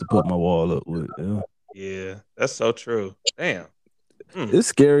 Somebody else to put my wall up with. Yeah. Yeah. That's so true. Damn. It's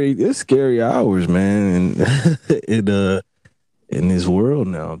scary. It's scary hours, man. And in this world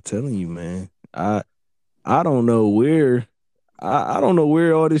now, I'm telling you, man. I don't know where I don't know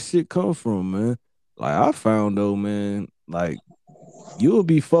where all this shit comes from, man. Like I found though, man, like you'll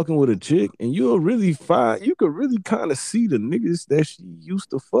be fucking with a chick and you'll really find you could really kind of see the niggas that she used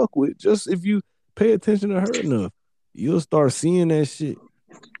to fuck with just if you pay attention to her enough. You'll start seeing that shit.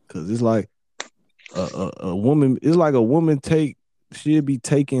 Cause it's like a woman, it's like a woman she'll be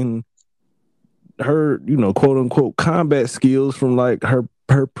taking her, you know, quote unquote combat skills from like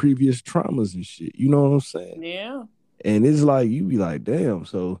her previous traumas and shit. You know what I'm saying? yeah, And it's like you be like, damn,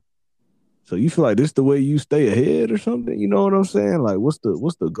 so you feel like this the way you stay ahead or something? You know what I'm saying? Like what's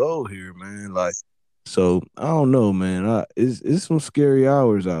the goal here, man? Like, so I don't know, man. It's some scary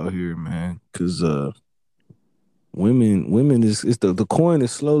hours out here, man. Cause women is it's the coin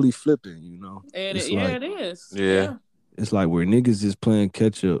is slowly flipping, you know. it is. Yeah. It's like where niggas is playing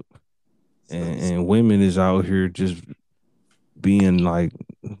catch up and women is out here just being like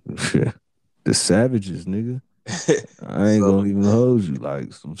the savages, nigga. I ain't gonna even hold you,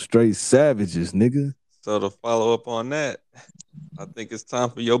 like some straight savages, nigga. So to follow up on that, I think it's time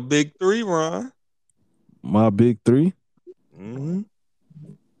for your big three, Ron. My big three? Mm-hmm.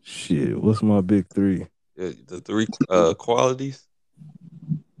 Shit, what's my big three? The three qualities.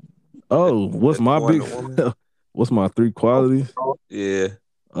 Oh, what's that my you want big in a woman? what's my three qualities? Yeah.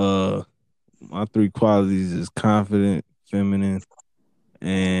 My three qualities is confident, feminine,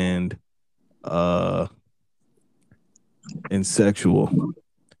 and sexual.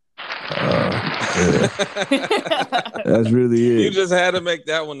 Yeah. That's really it. You just had to make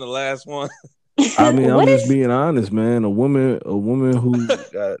that one the last one. I mean, I'm What just is- being honest, man. A woman who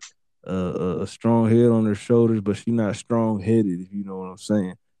got a strong head on her shoulders, but she's not strong headed, if you know what I'm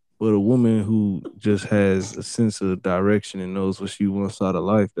saying. But a woman who just has a sense of direction and knows what she wants out of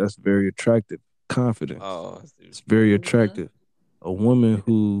life, that's very attractive. Confident. Oh, It's very attractive. A woman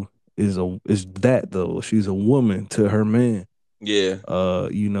who is that though. She's a woman to her man. yeah.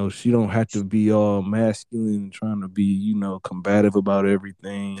 You know, she don't have to be all masculine and trying to be, you know, combative about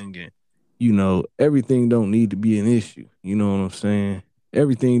everything, and you know, everything don't need to be an issue. You know what I'm saying?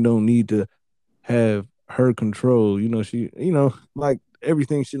 Everything don't need to have her control. You know, she, you know, like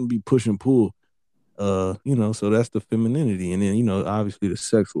everything shouldn't be push and pull. You know, so that's the femininity. And then, you know, obviously the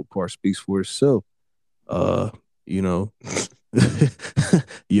sexual part speaks for itself. You know.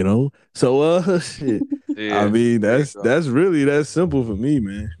 You know. So shit. Yeah. I mean, that's really that simple for me,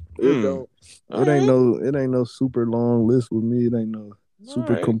 man. It ain't no super long list with me. It ain't no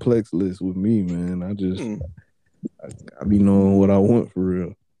super complex list with me, man. I just I be knowing what I want for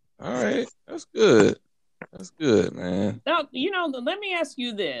real. All right. That's good. That's good, man. Now, you know, let me ask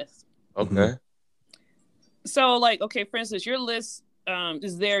you this. Okay. So, like, okay, for instance, your list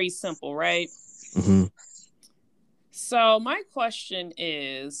is very simple, right? Mm-hmm. So, my question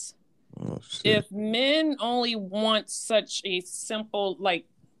is, if men only want such a simple, like,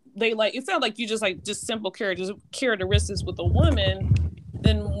 they like, it sounds like you just like just simple characteristics with a woman,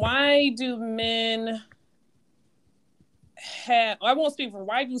 then why do men have, I won't speak for,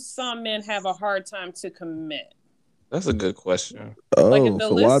 why do some men have a hard time to commit? That's a good question. Like, if the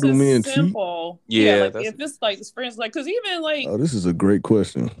so list why do is men simple, cheat? Yeah, like if it's like, for instance, like, because even like, Oh, this is a great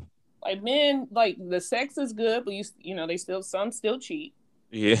question. like men, like the sex is good, but you know, some still cheat.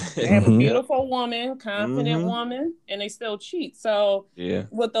 Yeah. They have a beautiful woman, confident woman, and they still cheat. So yeah,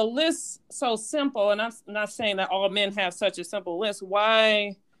 with the list so simple, and I'm not saying that all men have such a simple list,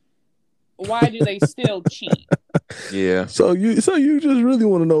 why why do they still cheat? Yeah. So you just really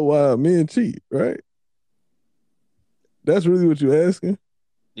want to know why men cheat, right? That's really what you're asking,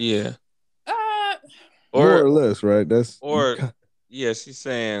 Yeah. Uh, more Or or less, right? That's or yeah, she's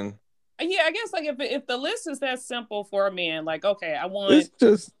saying yeah, I guess like if the list is that simple for a man, like okay, I it's want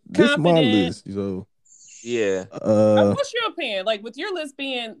just this my confident. list, so yeah. What's your opinion? Like with your list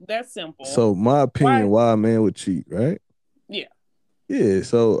being that simple, so my opinion why? why a man would cheat, right? Yeah. Yeah,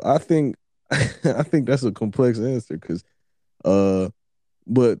 so I think I think that's a complex answer because uh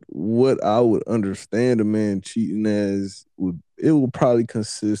but what I would understand a man cheating as would probably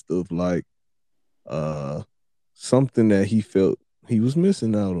consist of like uh something that he felt he was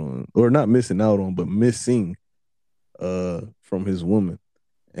missing out on, or not missing out on, but missing from his woman.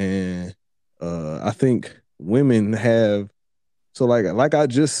 And I think women have, so like I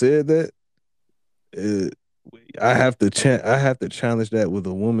just said that uh, I have to challenge that with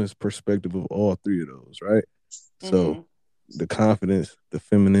a woman's perspective of all three of those, right? So Mm-hmm. the confidence, the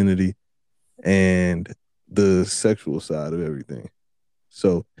femininity, and the sexual side of everything.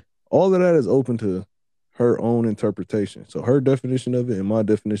 So all of that is open to her own interpretation. So her definition of it and my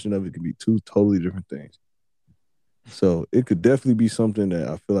definition of it can be two totally different things. So it could definitely be something that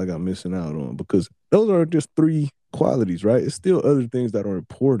I feel like I'm missing out on because those are just three qualities, right? It's still other things that are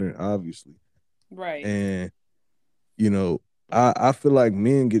important, obviously. Right. And, you know, I feel like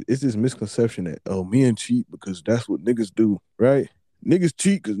men get, it's this misconception that, oh, men cheat because that's what niggas do, right? Niggas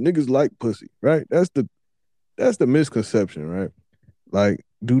cheat because niggas like pussy, right? That's the misconception, right? Like,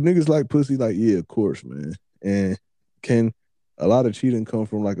 do niggas like pussy? Like, yeah, of course, man. And can a lot of cheating come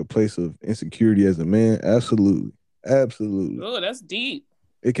from like a place of insecurity as a man? Absolutely. Absolutely. Oh, that's deep.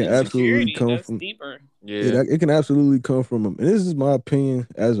 It can absolutely Insecurity. come That's from, deeper. yeah, Yeah. it can absolutely come from, and this is my opinion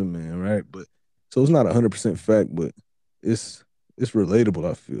as a man, right? But so it's not 100% fact, but it's it's relatable,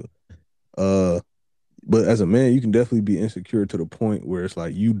 I feel. Uh but as a man, you can definitely be insecure to the point where it's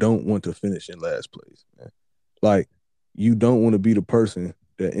like you don't want to finish in last place, man. Like you don't want to be the person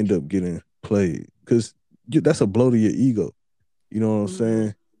that end up getting played because that's a blow to your ego. You know what I'm Mm-hmm.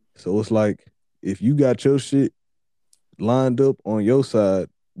 saying? So it's like if you got your shit lined up on your side,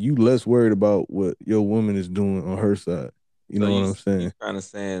 you less worried about what your woman is doing on her side. You So know what you I'm you saying? kind of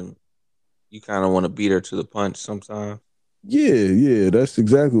saying you kind of want to beat her to the punch sometimes. Yeah, yeah, that's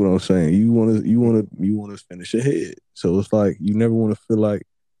exactly what I'm saying. You want to finish ahead. So it's like you never want to feel like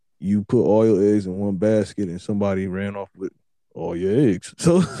you put all your eggs in one basket and somebody ran off with all your eggs.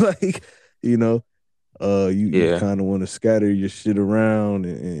 So like, you know, you Yeah. kind of want to scatter your shit around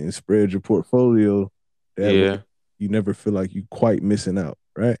and spread your portfolio. That way, Yeah. you never feel like you quite missing out,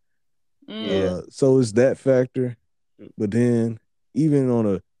 right? Mm. Yeah. So it's that factor. But then even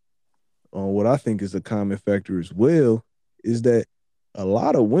on what I think is a common factor as well is that a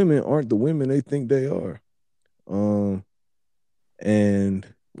lot of women aren't the women they think they are. Um, and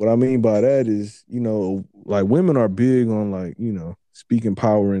what I mean by that is, you know, like women are big on like, you know, speaking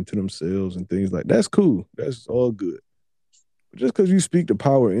power into themselves and things like that's cool. That's all good. But just because you speak the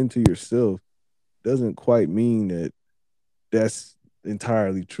power into yourself doesn't quite mean that that's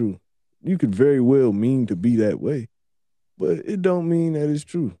entirely true. You could very well mean to be that way, but it don't mean that it's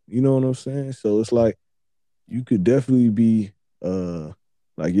true. You know what I'm saying? So it's like you could definitely be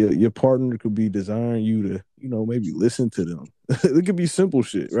like your partner could be desiring you to, you know, maybe listen to them. It could be simple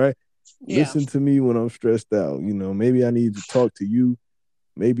shit, right? Yeah. Listen to me when I'm stressed out. You know, maybe I need to talk to you.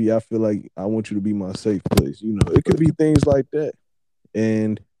 Maybe I feel like I want you to be my safe place. You know, it could be things like that.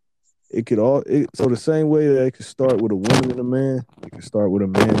 And it could so the same way that it could start with a woman and a man, it could start with a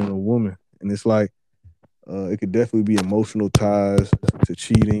man and a woman. And it's like it could definitely be emotional ties to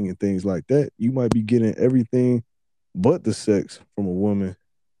cheating and things like that. You might be getting everything but the sex from a woman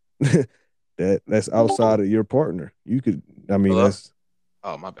that's outside of your partner. You could, I mean, Hello. that's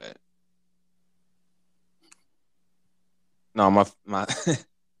Oh, my bad. No, my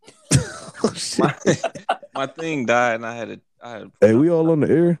oh shit. my my thing died, and I had to put Hey, it on. we all on the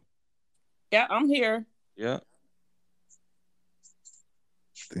air. Yeah, I'm here. Yeah.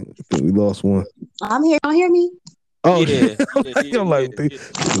 I think we lost one. I'm here. Don't hear me? Oh, Yeah. Yeah. Yeah. I'm Yeah. like,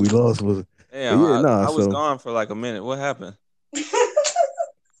 Yeah. we lost was. But Damn, yeah, nah. I was So gone for like a minute. What happened?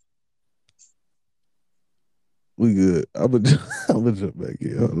 we good. I'm gonna jump back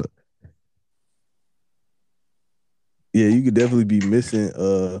in. Hold up. Yeah, you could definitely be missing.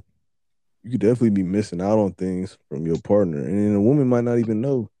 You could definitely be missing out on things from your partner, and then a woman might not even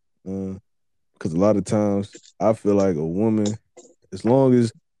know. Because a lot of times I feel like a woman, as long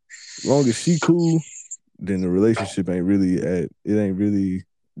as she cool, then the relationship ain't really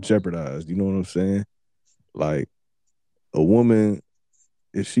jeopardized. You know what I'm saying? Like a woman,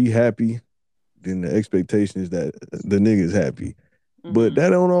 if she happy, then the expectation is that the nigga is happy. But Mhm. that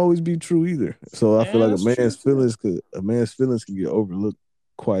don't always be true either. So I feel Yeah, like that's true too. a man's feelings can get overlooked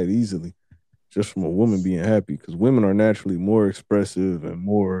quite easily just from a woman being happy because women are naturally more expressive and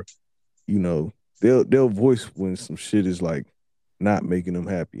more, you know, they'll voice when some shit is like not making them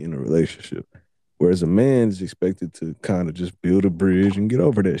happy in a relationship. Whereas a man is expected to kind of just build a bridge and get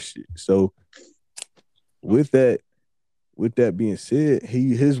over that shit. So with that with that being said,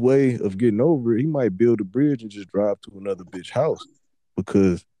 his way of getting over it, he might build a bridge and just drive to another bitch house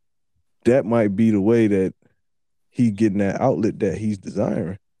because that might be the way that he getting that outlet that he's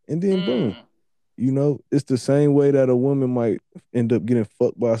desiring. And then boom, Mm. it's the same way that a woman might end up getting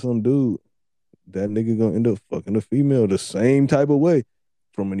fucked by some dude. That nigga gonna end up fucking a female the same type of way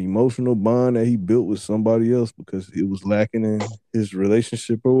from an emotional bond that he built with somebody else because it was lacking in his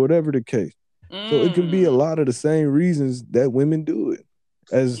relationship or whatever the case. So it can be a Mm. lot of the same reasons that women do it.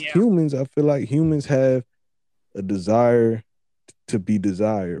 As Yeah. humans, I feel like humans have a desire to be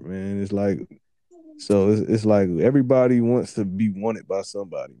desired, man. It's like everybody wants to be wanted by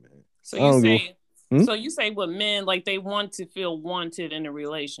somebody, man. So I you don't go. say, so you say with men, like they want to feel wanted in a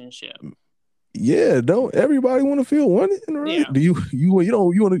relationship. Yeah, don't everybody want to feel wanted in a Yeah. relationship? Do you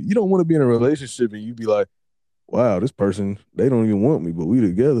don't want to be in a relationship and you be like, wow, this person they don't even want me, but we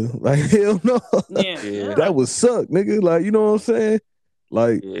together. Like hell no, Yeah. Yeah. that would suck, nigga. Like you know what I'm saying?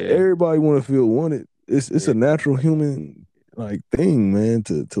 Like Yeah. everybody want to feel wanted. It's Yeah. a natural human like thing, man,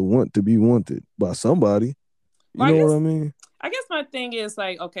 to want to be wanted by somebody. You Well, know what I mean? I guess my thing is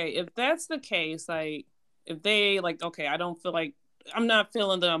like, okay, if that's the case, like if they like, okay, I don't feel like I'm not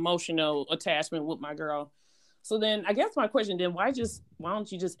feeling the emotional attachment with my girl. So then I guess my question then why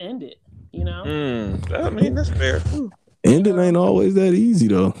don't you just end it? You know? I mean, that's fair too. You Ending ain't know? always that easy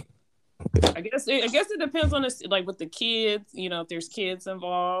though. I guess it depends on this like with the kids, if there's kids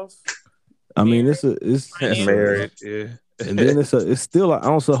involved, I mean, marriage, finances. Marriage, yeah. and then it's still an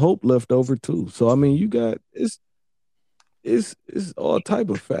ounce of hope left over too. So I mean, you got it's all type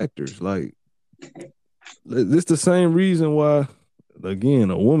of factors. Like it's the same reason why, again,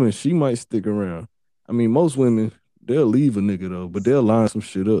 a woman she might stick around. I mean, most women they'll leave a nigga though, but they'll line some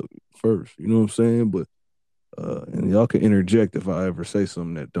shit up first. You know what I'm saying? But and y'all can interject if I ever say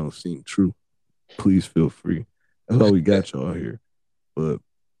something that don't seem true. Please feel free. That's why we got y'all here. But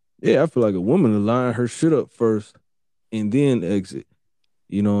yeah, I feel like a woman will line her shit up first and then exit.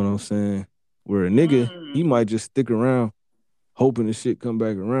 You know what I'm saying? Where a nigga, he Mm. might just stick around hoping the shit come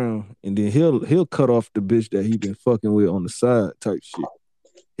back around, and then he'll cut off the bitch that he been fucking with on the side type shit.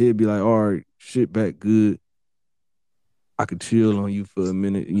 He'll be like, all right, shit back good. I could chill on you for a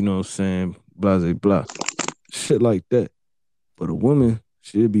minute, you know what I'm saying? Blah blah blah. Shit like that. But a woman,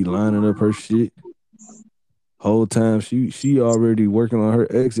 she'll be lining up her shit. Whole time she already working on her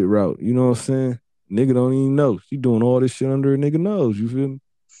exit route. You know what I'm saying? Nigga don't even know. She doing all this shit under a nigga nose, you feel me?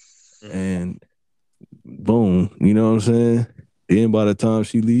 And boom, you know what I'm saying? Then by the time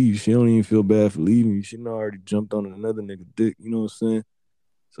she leaves, she don't even feel bad for leaving you. She done already jumped on another nigga dick, you know what I'm saying?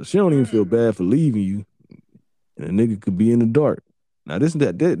 So she don't even feel Mm. bad for leaving you. And a nigga could be in the dark. Now this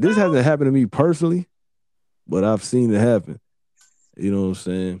hasn't happened to me personally, but I've seen it happen. You know what I'm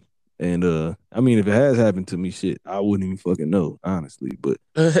saying? And I mean if it has happened to me, shit, I wouldn't even fucking know, honestly. But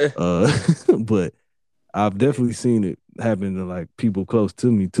but I've definitely seen it happen to like people close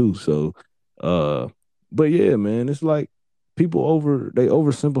to me too. So but yeah, man, it's like they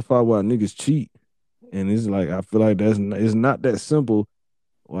oversimplify why niggas cheat. And it's like I feel like it's not that simple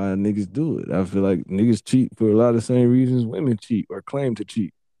why niggas do it. I feel like niggas cheat for a lot of the same reasons women cheat or claim to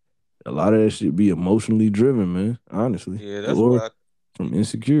cheat. A lot of that shit be emotionally driven, man, honestly. Yeah, that's Or why. from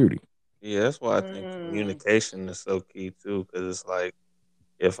insecurity. Yeah, that's why I think Mm. communication is so key too. Because it's like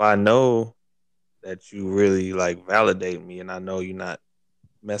if I know that you really like validate me, and I know you're not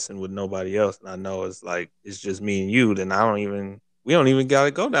messing with nobody else, and I know it's like it's just me and you, then we don't even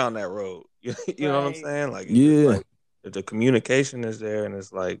gotta go down that road. You know what I'm Right. saying? Like if it's Yeah. like if the communication is there, and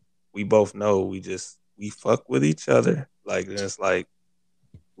it's like we both know we fuck with each other, like then it's like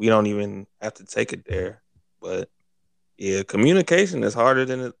we don't even have to take it there. But yeah, communication is harder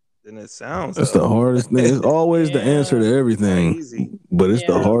than it sounds That's the though. hardest thing. It's always the answer Yeah. to It's not everything, easy. but it's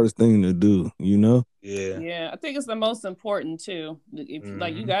the Yeah. hardest thing to do, you know? Yeah. Yeah, I think it's the most important too. If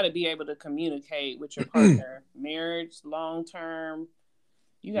like you Hmm. got to be able to communicate with your partner, marriage, long term.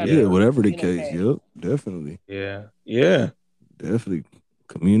 You got to be Yeah, Yeah. able to whatever the case. communicate. Yep, definitely. Yeah. Yeah. Definitely.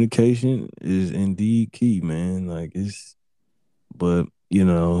 Communication is indeed key, man. Like but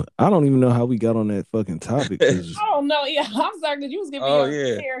I don't even know how we got on that fucking topic because Oh no, yeah, I'm sorry because you was giving Oh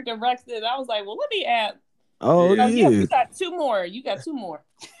your yeah. character Rex. I was like, well, let me add. oh Yeah. Oh yeah, yeah. you got two more. You got two more.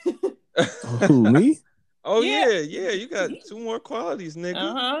 Who, me? Oh Yeah. yeah. You got two more qualities, nigga.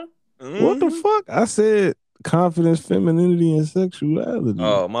 Uh-huh. What the Mhm. fuck? I said confidence, femininity, and sexuality.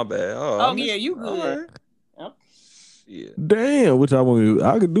 Oh, my bad. Oh, yeah, you All good. right. Yep. Shit. Damn, which I want to.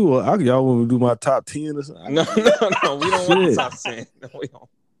 I could do. Y'all want me to do my top 10 or something? No. We don't want the Shit. top 10. No, we don't.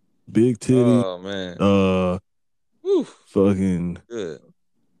 Big titty. Oh man. Whew. Fucking Good.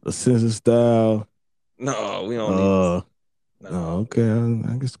 a sense of style. No, we don't need. No, okay,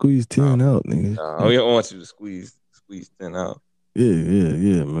 I can squeeze 10 out, nigga. No, we don't want you to squeeze 10 out.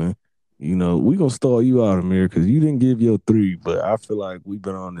 Yeah, man. You know, we gonna stall you out, Amir, because you didn't give your 3, but I feel like we've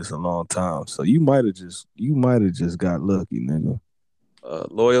been on this a long time. So you might have just got lucky, nigga.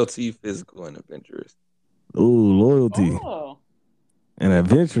 Loyalty, physical, and adventurous. Ooh, loyalty Oh. and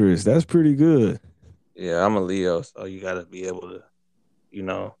adventurous. That's pretty good. Yeah, I'm a Leo, so you gotta be able to,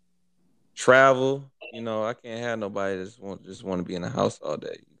 travel. I can't have nobody that just want to be in the house all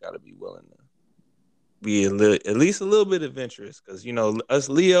day. You gotta be willing to be at least a little bit adventurous, because us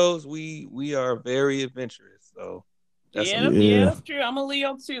Leos, we are very adventurous. So that's That's true. I'm a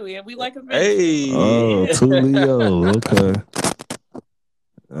Leo too. Yeah, we like adventure. Hey. Oh, 2 Leos. Okay.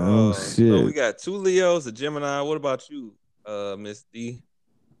 Oh So shit. we got 2 Leos, a Gemini. What about you, Miss D?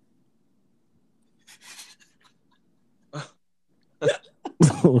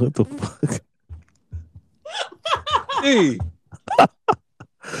 What the fuck? D.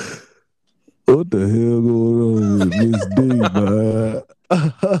 What the hell going on with Miss D, man?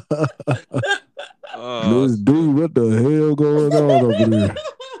 Miss D, what the hell going on over there?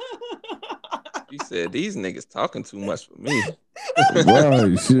 She said these niggas talking too much for me.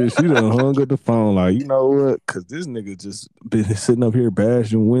 Right, shit, she done hung up the phone like, you know what? Because this nigga just been sitting up here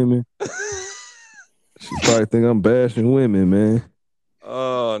bashing women. She probably think I'm bashing women, man.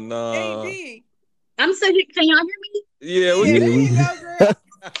 Oh no. Hey, D. I'm so here. Can y'all hear me? Yeah, Yeah, there you go, girl.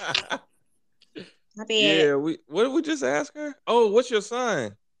 My bad. Yeah, what did we just ask her? Oh, what's your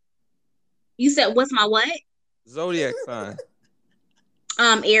sign? You said what's my what? Zodiac sign.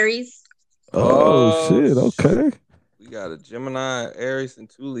 Aries. Oh shit, okay. We got a Gemini, Aries, and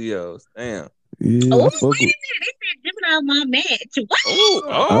 2 Leos. Damn. Yeah, Oh, I wait fuck a with, minute. They said Gemini my match. What?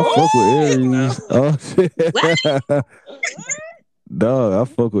 I fuck with Aries. Oh shit. Dog, I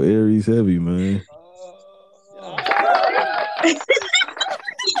fuck with Aries heavy, man.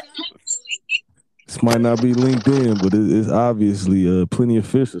 This might not be LinkedIn, but it's obviously plenty of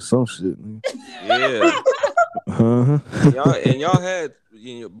fish or some shit. Man. Yeah. Uh-huh. Y'all had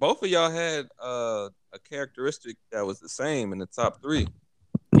both of y'all had a characteristic that was the same in the top 3.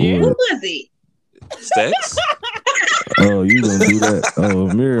 Yeah. Who was it? Sex. Oh, you gonna do that? Oh,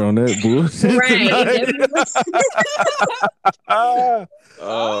 Amir on that bullshit. Right.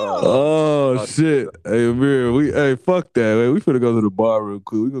 Oh shit. Hey Amir, fuck that, man. We finna go to the bar real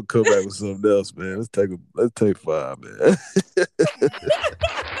quick. We gonna come back with something else, man. Let's take 5, man.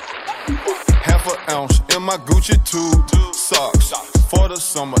 Half an ounce in my Gucci tube socks. For the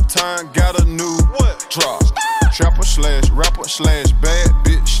summertime, got a new drop. Trapper slash rapper slash bad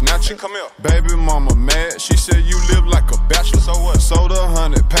bitch snatcher. Come here. Baby mama mad. She said you live like a bachelor. So what? Sold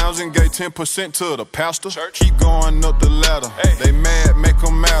 100 pounds and gave 10% to the pastor. Church. Keep going up the ladder. Hey. They mad, make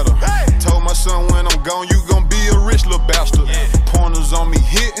them matter. Hey. Told my son when I'm gone, you gon' be a rich little bastard. Yeah. Pointers on me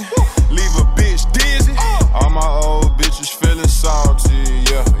hitting. Leave a bitch dizzy. All my old bitches feeling salty.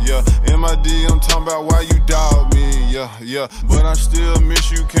 Yeah. MID, I'm talking about why you dog me. Yeah. But I still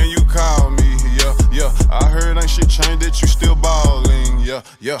miss you. Can you call me? Yeah. I heard ain't shit changed that you still ballin'.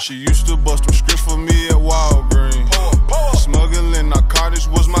 Yeah. She used to bust them scripts for me at Walgreens. Smuggling narcotics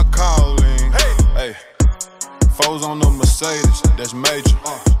was my calling. Hey. Foes on the Mercedes, that's major.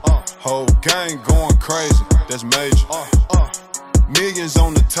 Whole gang going crazy, that's major. Millions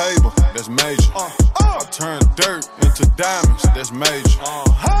on the table, that's major. I turn dirt into diamonds, that's major.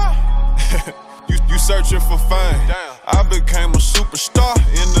 You searching for fame. I became a superstar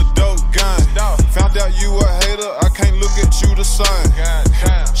in the dope game. Found out you a hater, I can't look at you the same.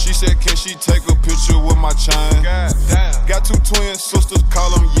 She said, can she take a picture with my chain? Got 2 twin sisters,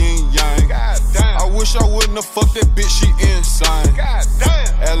 call them yin yang. I wish I wouldn't have fucked that bitch, she insane.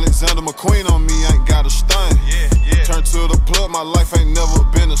 Alexander McQueen on me, ain't got a stain. Turn to the plug, my life ain't never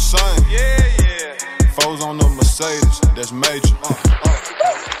been the same. Foes on the Mercedes, that's major.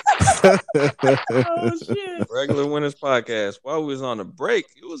 Oh shit. Regular Winners Podcast. While we was on the break,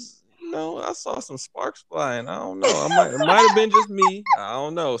 it was, I saw some sparks flying. I don't know. It might have been just me. I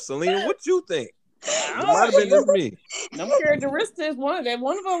don't know. Selena, what you think? It might have been just me. Them characteristics, one of them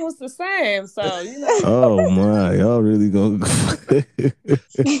was the same. So Oh my, y'all really gonna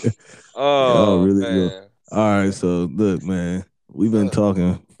Oh, y'all really man. go. All right, so look, man, we've been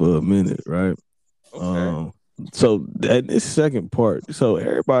talking for a minute, right? Okay. So at this second part, so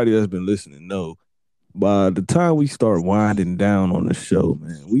everybody that's been listening know by the time we start winding down on the show,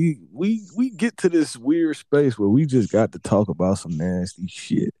 man, we get to this weird space where we just got to talk about some nasty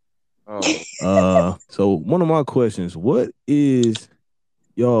shit. Oh, So one of my questions, what is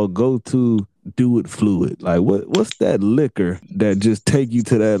y'all go to do it fluid? Like what's that liquor that just take you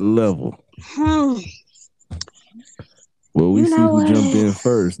to that level? Hmm. Well, we You see know who jumped in what?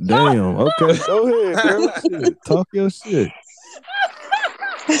 first. Damn. Okay, go ahead, girl. Shit. Talk your shit.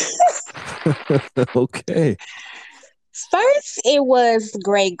 Okay. First, it was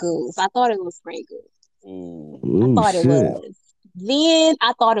Grey Goose. I thought it was Grey Goose. ooh, I Oh thought it shit. was. Then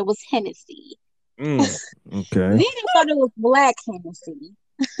I thought it was Hennessy. mm, Then Okay. I thought it was Black Hennessy.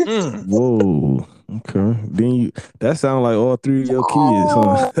 mm. Whoa. Okay. Then you that sound like all three of your kids,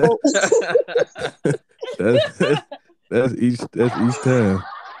 huh? Oh, that's that's each time.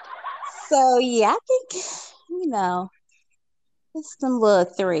 so yeah, I think it's some little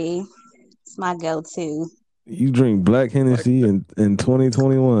three. It's my go-to. You drink black Like Hennessy in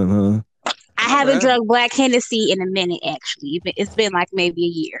 2021, huh? I I'm haven't happy. drunk Black Hennessy in a minute. Actually, it's been like maybe a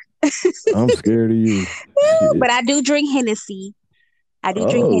year. I'm scared of you. Shit. But I do drink Hennessy. I do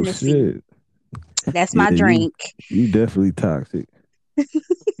drink Oh Hennessy. shit. That's Yeah, my drink. you definitely toxic. You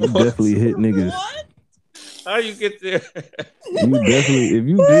What? definitely hit niggas. What? How you get there? You definitely if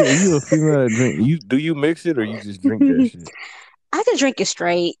you a female that drink, you mix it or you just drink that shit? I can drink it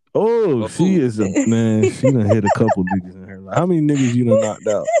straight. Oh, she Oh. is a man. She done hit a couple niggas in her life. How many niggas you done knocked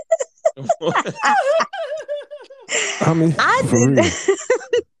out? How many I for real?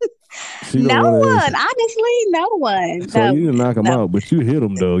 She no don't want one. to. Honestly, no one. So No, you didn't knock him no. out, but you hit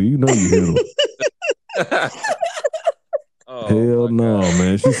him though. You know you hit him. Oh Hell my no, god.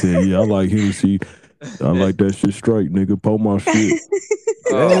 man. She said, "Yeah, I like Hennessy. I like that shit straight, nigga. Pull my shit."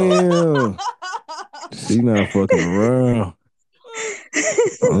 Oh. Damn, she not fucking around.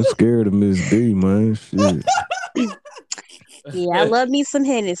 I'm scared of Miss D, man. Shit. Yeah, I love me some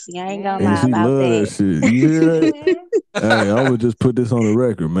Hennessy. I ain't gonna And lie she about love that that. shit. You hear that? Hey, I would just put this on the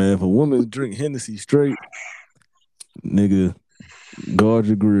record, man. If a woman drink Hennessy straight, nigga, guard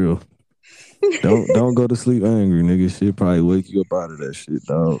your grill. Don't go to sleep angry, nigga. Shit probably wake you up out of that shit,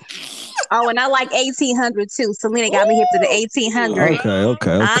 dog. Oh, and I like 1800 too. Selena got me hip to the 1800.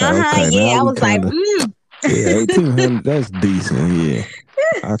 Okay. Now Yeah, I we was like, kind of yeah, 1800. That's decent. Yeah,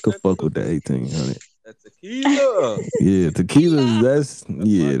 I could fuck with the 1800. That's tequila. Yeah, tequila. That's my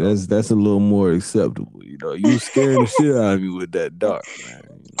that's a little more acceptable. You know, you was scaring the shit out of me with that dark, man.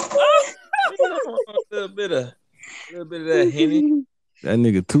 A little bit of that henny. That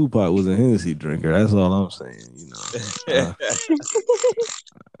nigga Tupac was a Hennessy drinker. That's all I'm saying. You know,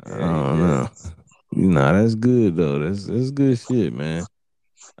 I don't know. You know, that's good though. That's good shit, man.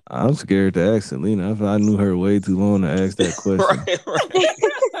 I'm scared to ask Selena. I knew her way too long to ask that question.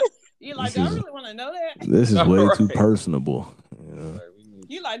 Right. You like, This do I is really want to know that? this is way too Right. personable. You know?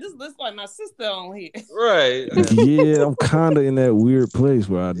 You like, this looks like my sister on here. Right. Yeah, I'm kind of in that weird place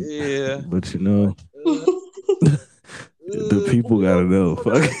where I. Yeah. But you know, Uh, the people gotta know.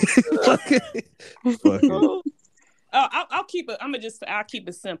 Fuck it. Fuck it. Fuck it. Oh, I'll keep it. I'll keep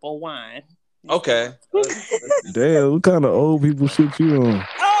it simple. Wine. okay. Damn, what kind of old people shit you on?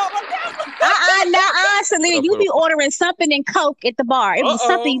 Oh my God. Selena, you be ordering something in Coke at the bar. It was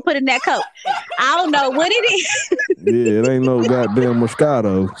something you put in that Coke. I don't know what it is. Yeah, it ain't no goddamn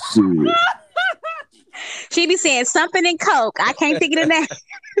Moscato. Shit. She be saying something in Coke. I can't think of the name.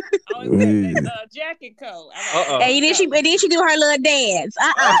 Oh, it's jacket coat. And then she do her little dance.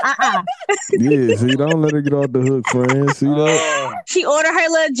 Yeah, see, don't let her get off the hook, friend. See that? She order her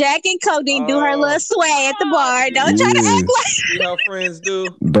little jacket coat, then do her little sway at the bar. Don't try to Yeah. act like See how friends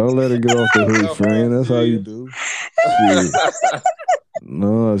do? Don't let her get off the hook, How friend. That's friends how do you you. do. Shit.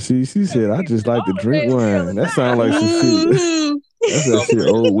 No, she said I just like to drink wine. That sounds like some shit. Mhm. That's that shit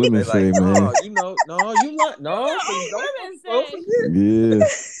old women They like, say, man. no, you like, no, so you don't forget. Yeah.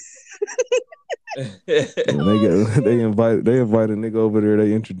 And they invite a nigga over there.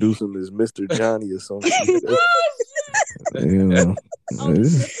 They introduce him as Mr. Johnny or some shit. You know,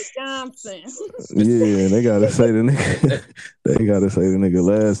 Mr. Johnson. yeah. They gotta say the nigga. They gotta say the nigga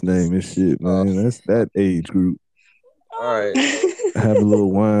last name and shit, man. That's that age group. All right. Have a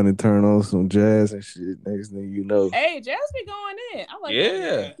little wine and turn on some jazz and shit. Next thing you know. Hey, Jazz be going in. I like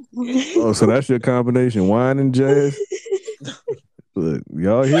Yeah. that. Oh, so that's your combination, wine and jazz. Look,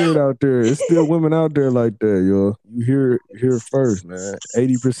 y'all hear it out there. It's still women out there like that, y'all. You hear it first, man.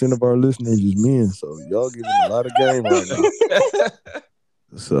 80% of our listeners is men, so y'all giving a lot of game right now.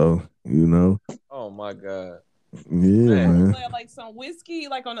 So, you know. Oh my God. man. Like some whiskey,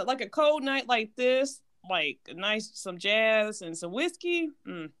 like on like a cold night like this, like some jazz and some whiskey.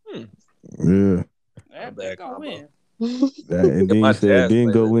 Yeah. That go in. And then you said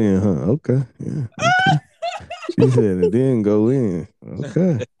didn't go in, huh? Okay. Yeah. Okay. She said it didn't go in.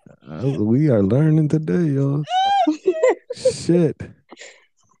 Okay. We are learning today, y'all. Shit.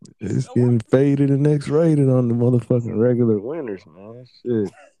 It's getting faded and X-rated on the motherfucking regular winners, man.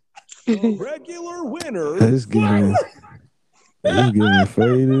 Shit. Regular winner. It's getting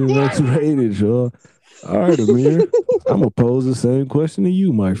faded and X-rated, y'all. All right, Amir. I'm gonna pose the same question to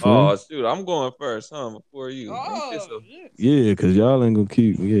you, my friend. Oh, shoot, I'm going first, huh? Before you. Yeah, because y'all ain't gonna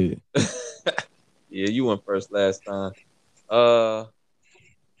keep. Yeah. Yeah, you went first last time.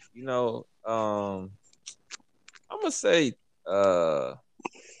 You know, I'm gonna say,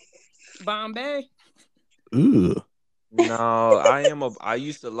 Bombay. Ugh. No, I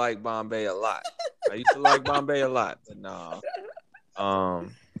used to like Bombay a lot. But no.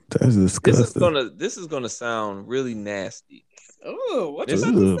 That's disgusting. This is gonna sound really nasty. Oh, what you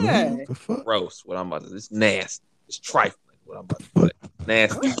about to say? What the fuck? Gross. What I'm about to. It's nasty. It's trifling. What I'm about to say.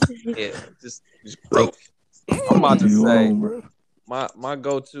 Nasty. Yeah, just gross. I'm about to say my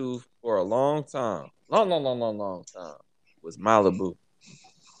go-to for a long time, long time was Malibu.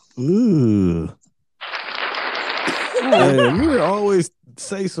 Ugh. Hey, Amir always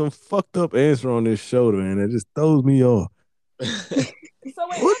say some fucked up answer on this show, man. It just throws me off. So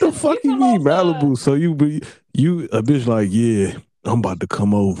wait, What the fuck you mean Malibu? So you a bitch like, yeah, I'm about to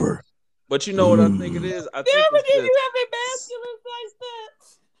come over. But you know what I think it is? I think you have a masculine like that.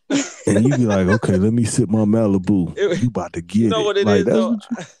 And you be like, okay, let me sip my Malibu. You about to get it. You know what it like, is, though?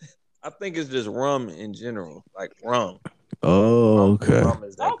 I think it's just rum in general, like rum. Oh, okay. Rum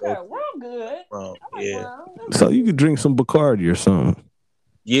is that rum good. Rum, yeah. Rum. So you could drink some Bacardi or something.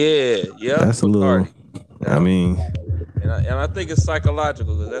 Yeah. That's Bacardi. a little. I mean, and I think it's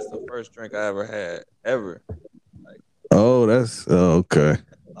psychological because that's the first drink I ever had ever. Like, that's okay.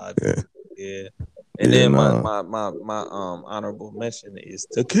 Yeah. And then my honorable mention is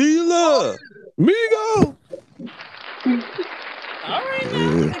tequila. Migo. All right,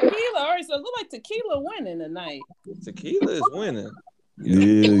 now tequila. All right, so it look like tequila winning tonight. Tequila is winning.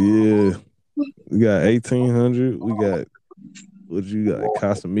 Yeah. We got 1800. We got what you got?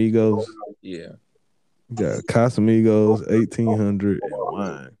 Casamigos. Yeah. We got Casamigos, 1800, and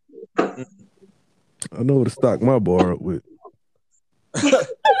wine. I know what to stock my bar up with.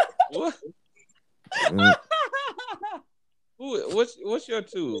 What? What's your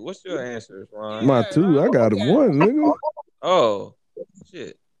two? What's your answers, Ron? My two, I got one, nigga. Oh,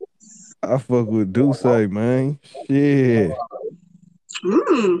 shit. I fuck with Duce, man. Shit.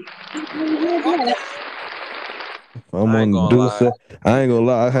 I'm on Duce. I ain't gonna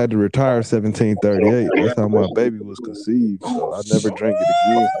lie. I had to retire 1738. That's how my baby was conceived. So I never drank it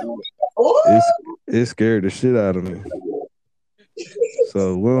again. It scared the shit out of me.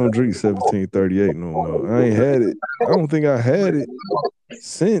 So we don't drink 1738 no more. I ain't had it. I don't think I had it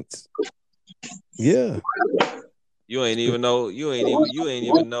since. Yeah. You ain't even know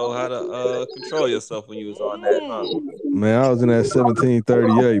how to control yourself when you was on that, huh? Man, I was in that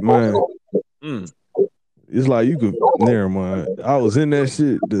 1738, man. It's like you could never mind. I was in that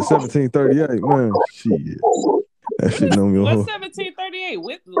shit, the 1738, man. Shit. That shit know me. What's 1738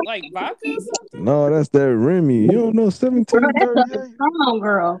 with like vodka or something? No, that's that Remy. You don't know 1738? Come on,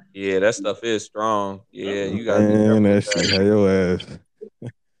 girl. Yeah, that stuff is strong. Yeah, you gotta be careful. That shit had your ass.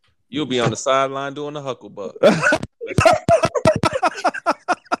 You'll be on the sideline doing the hucklebuck.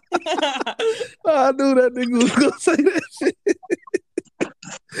 I knew that nigga was gonna say that shit.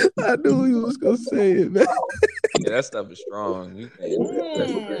 I knew he was gonna say it, man. Yeah, that stuff is strong. You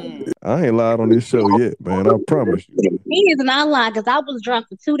can't. I ain't lied on this show yet, man. I promise you. He is not lying because I was drunk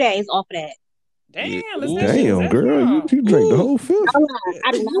for 2 days off of that. Damn, damn, girl, you drank the whole fifth.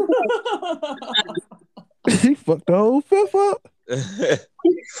 I did not. She fucked the whole fifth up.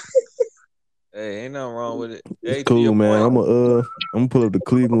 Hey, ain't nothing wrong with it. It's cool, man. I'm gonna pull up the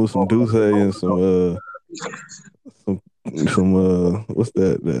Cleveland with some Douce and some what's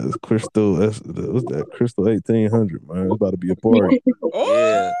that? That's Crystal. What's that? Crystal 1800, man. It's about to be a party.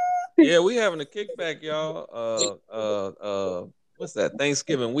 Yeah, we having a kickback, y'all. What's that?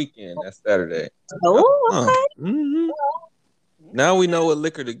 Thanksgiving weekend. That's Saturday. Oh, okay. Now we know what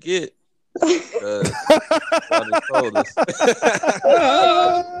liquor to get. Y'all just told us.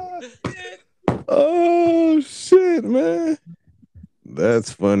 Oh shit, man.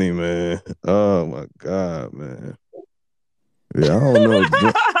 That's funny, man. Oh my god, man. Yeah, I don't know.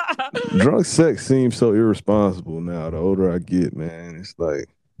 Drunk sex seems so irresponsible now. The older I get, man, it's like,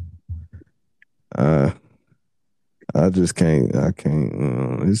 I just can't. I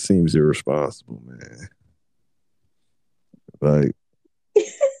can't. It seems irresponsible, man. Like,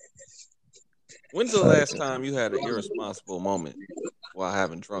 When's the last time you had an irresponsible moment while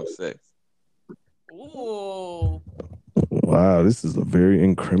having drunk sex? Ooh. wow, this is a very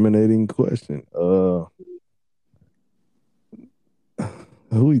incriminating question. Who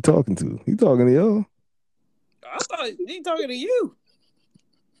he talking to? He talking to y'all? I thought he talking to you.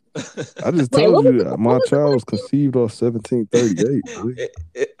 I just Wait, told what you was that the- my what was the child was conceived off 1738. boy.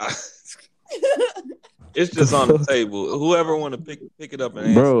 It's just on the table. Whoever want to pick it up and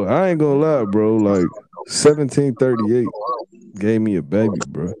answer. Bro, I ain't gonna lie, bro. Like 1738 gave me a baby,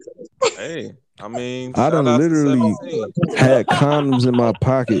 bro. Hey, I mean, I shout done out to literally 17. had condoms in my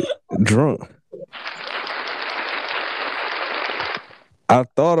pocket, drunk. I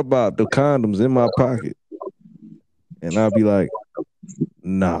thought about the condoms in my pocket, and I'd be like,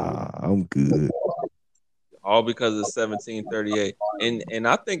 "Nah, I'm good." All because of 1738. And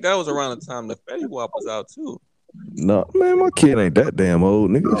I think that was around the time the Fetty Wap was out too. No, man, my kid ain't that damn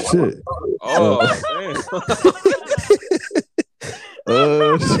old, nigga. Shit. Oh,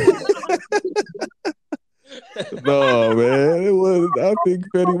 No, man, it wasn't. I think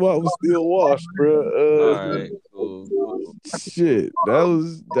Fetty Wap was still washed, bro. all right, cool. Shit, that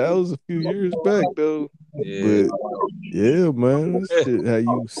was a few years back though. Yeah. But yeah, man, shit, how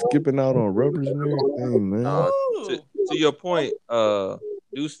you skipping out on rubbers and everything, man. To your point,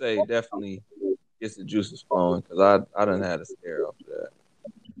 do say definitely gets the juices flowing because I done had a scare off of that.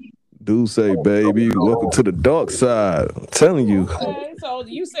 Do say, baby, welcome to the dark side. I'm telling you. Okay, so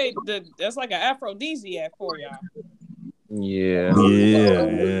you say that's like an aphrodisiac for y'all. Yeah.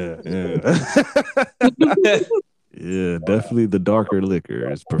 Yeah, definitely the darker liquor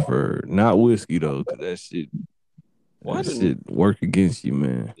is preferred. Not whiskey though, because that shit work against you,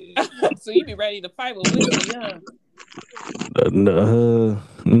 man. So you be ready to fight with whiskey, huh? No,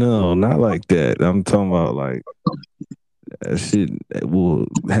 not like that. I'm talking about like that shit that will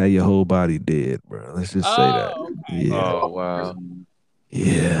have your whole body dead, bro. Let's just say that. Okay. Yeah. Oh wow.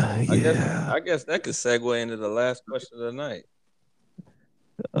 Yeah. I guess that could segue into the last question of the night.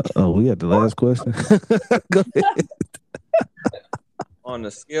 We got the last question. Go ahead. On the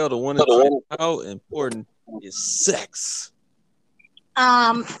scale of 1 to 10, how important is sex?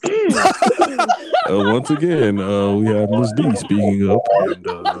 Once again, we have Ms. D speaking up,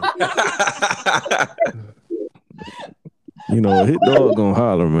 and a hit dog gonna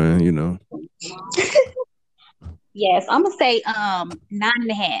holler, man. Yes, I'm gonna say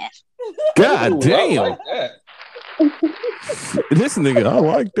 9.5. God Ooh, damn, I like that. this nigga, I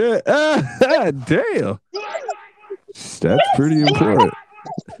like that. God damn, that's pretty important.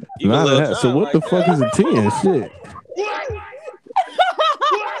 Even 9.5. Lil So Jon what like the fuck that. is a 10? Shit.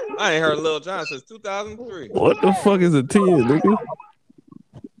 I ain't heard Lil Jon since 2003. What the fuck is a 10, nigga?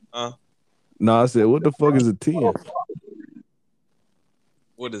 No, I said, what the fuck is a 10?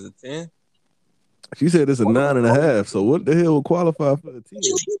 What is it, 10? She said it's a 9.5. So what the hell would qualify for a 10?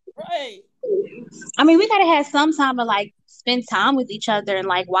 Right. I mean, we gotta have some time to like spend time with each other and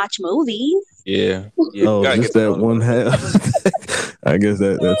like watch movies. Yeah. Oh, just that one half. I guess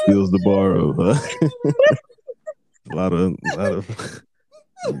that fills the bar of a lot of.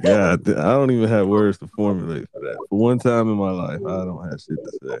 God, I don't even have words to formulate for that. For one time in my life, I don't have shit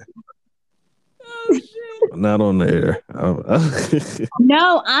to say. Oh shit. Not on the air.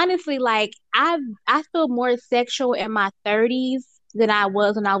 No, honestly, like I feel more sexual in my 30s than I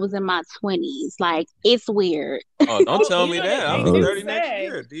was when I was in my 20s. Like it's weird. Oh, don't tell me that. I'll be they 30 say- next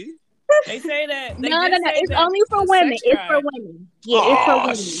year, D. They say that. They No. say It's that only for the women. sex It's for drive- women. Yeah, it's for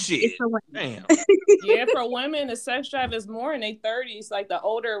women. Shit. It's for women. Damn. Yeah, for women, the sex drive is more in their 30s. Like the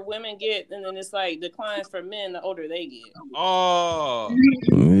older women get, and then it's like declines for men the older they get. Oh.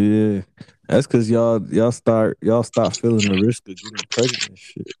 Yeah, that's because y'all stop feeling the risk of getting pregnant and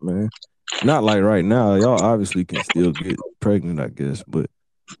shit, man. Not like right now. Y'all obviously can still get pregnant, I guess, but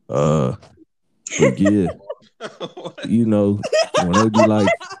yeah, when they be like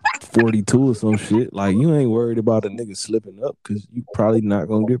 42 or some shit, like you ain't worried about a nigga slipping up because you probably not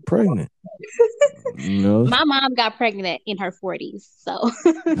gonna get pregnant. My mom got pregnant in her 40s, so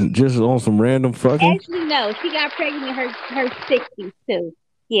just on some random fucking. Actually, no, she got pregnant in her 60s too.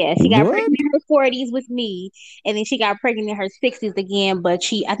 Yeah, she got pregnant in her 40s with me, and then she got pregnant in her 60s again. But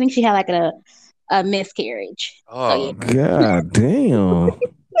I think she had like a miscarriage. Oh, so, God damn.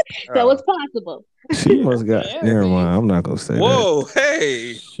 So it's possible. She must got. Never mind. I'm not gonna say that. Whoa,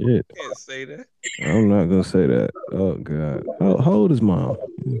 hey. Shit. Can't say that. I'm not gonna say that. Oh God. How old is mom?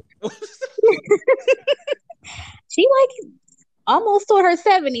 She like almost to her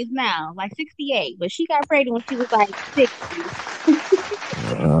 70s now, like 68. But she got pregnant when she was like 60.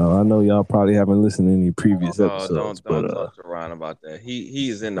 I know y'all probably haven't listened to any previous Oh, episodes, don't but talk to Ron about that.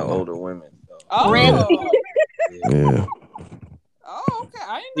 He's into older women. So yeah, Oh. yeah, Oh, okay.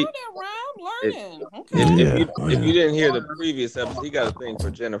 I didn't he, know that, Ryan. I'm if, learning. if Okay. if yeah, you if you yeah. didn't hear the previous episode, he got a thing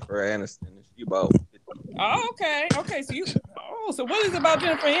for Jennifer Aniston. And she about 50. Oh, okay. Okay. So you. Oh, so what is it about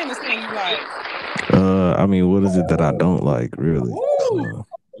Jennifer Aniston you like? I mean, what is it that I don't like, really? Ooh.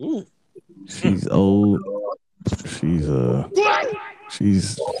 Ooh. She's old. She's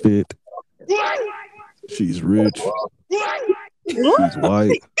she's fit. She's rich. She's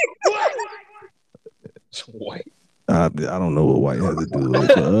white. White. I don't know what white has to do with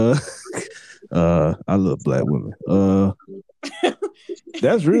it, but I love black women.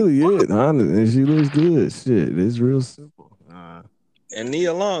 That's really it, honestly. And she looks good. Shit, it's real simple. And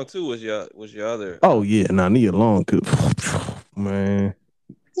Nia Long too was your other. Oh yeah, now Nia Long could, man.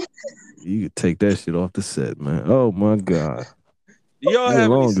 You could take that shit off the set, man. Oh my god, Do y'all Nia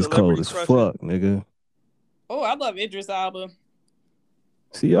have any Long is cold celebrity as crushes? fuck, nigga. Oh, I love Idris Elba.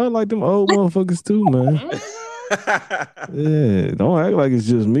 See, y'all like them old motherfuckers too, man. Yeah, don't act like it's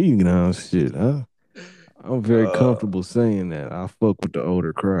just me now. Shit, I'm very comfortable saying that. I fuck with the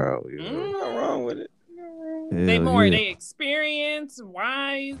older crowd. You know? Nothing wrong with it. They Hell more yeah. they experience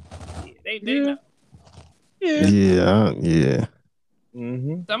wise. They Yeah. know. Yeah.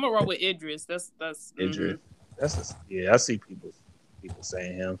 Mm-hmm. So I'm gonna roll with Idris. That's Idris. mhm. I see people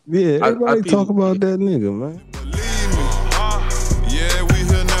saying him. Yeah, everybody I talk about that nigga, man. Believe me. Yeah, we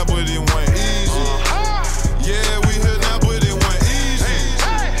here now, but it went easy. Yeah, we here now, but it went easy.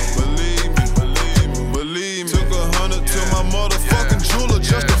 Believe me. Took 100 to my motherfucking jeweler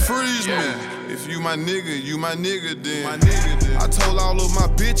just to freeze me. If you my nigga then. I told all of my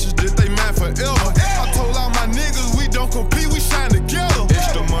bitches that they mine forever. I told all my niggas we don't compete, we shine together.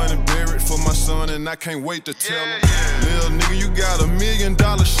 Extra money buried for my son and I can't wait to tell him. Little nigga, you got $1 million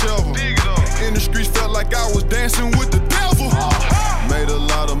shovel. In the streets felt like I was dancing with the devil. Made a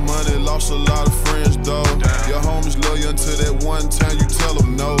lot of money, lost a lot of friends though. Your homies love you until that one time you tell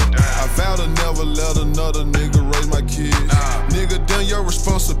them no. I vow to never let another nigga raise my kids. Nigga, done your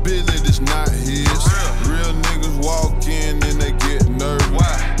responsibility, it's not his. Real niggas walk in and they get nervous.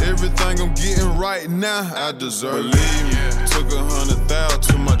 Everything I'm getting right now, I deserve. Believe me, took 100,000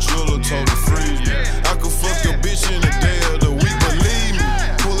 to my jeweler, told him freeze me. I could fuck your bitch in a day of the week, believe me.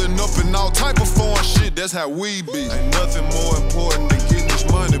 Pulling up in all type of foreign shit, that's how we be. Ain't nothing more important than getting this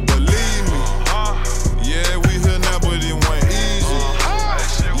money, believe me. Yeah, we here now, but it went easy.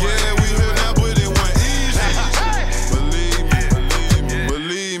 Yeah, we here now, but it went easy.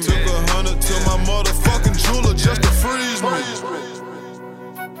 Believe me. Took 100 to my motherfucking jeweler just to freeze me.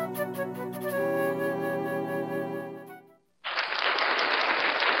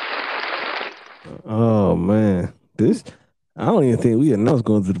 Oh man, I don't even think we announced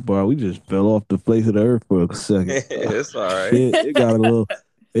going to the bar. We just fell off the face of the earth for a second. It's all right. It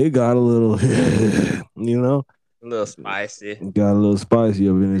got a little, you know, A little spicy. got a little spicy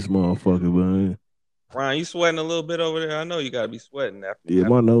up in this motherfucker, but Ryan, you sweating a little bit over there? I know you gotta be sweating after. yeah,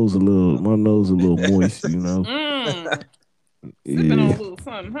 my nose a little moist, you know. Sipping on a Yeah. little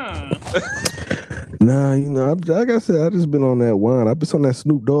something, huh? Nah, you know, like I said, I just been on that wine. I been on that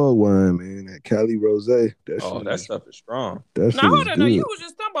Snoop Dogg wine, man. That Cali Rose. Oh, that stuff is strong. That shit Now is hold on, no, good. you was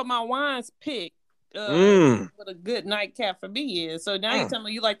just talking about my wine's pick. What a good nightcap for me is. So now you tell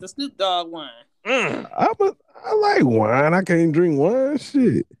me you like the Snoop Dogg wine. I like wine. I can't drink wine.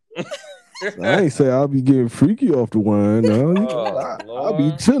 Shit. I ain't say I'll be getting freaky off the wine. No, I'll be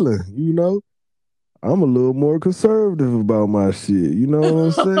Lord. chilling. You know, I'm a little more conservative about my shit. You know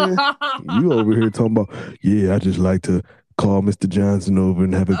what I'm saying? You over here talking about, yeah, I just like to call Mr. Johnson over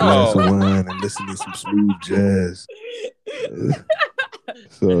and have a glass of wine and listen to some smooth jazz.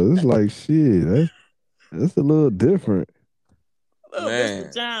 So it's like shit. That's a little different. Oh, Man.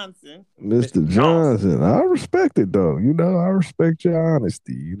 Mr. Johnson. Mr. Johnson. I respect it though. You know, I respect your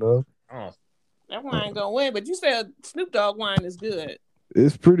honesty, you know. That wine gonna win, but you said Snoop Dogg wine is good.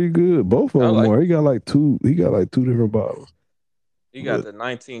 It's pretty good. Both of I them like are. He got like two different bottles. You got the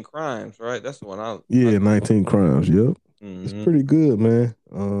 19 Crimes, right? That's the one I. Yeah, 19 Crimes. Yep. Mhm. It's pretty good, man.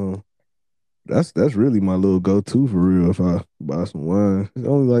 That's really my little go-to for real. If I buy some wine, it's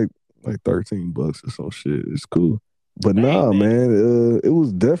only like $13 or some shit. It's cool. But nah, man, it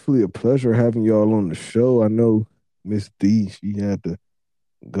was definitely a pleasure having y'all on the show. I know Miss D, she had to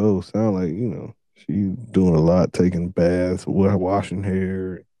go. Sound like, you know, she doing a lot, taking baths, washing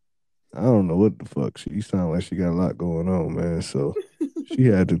hair. I don't know what the fuck. She sound like she got a lot going on, man. So she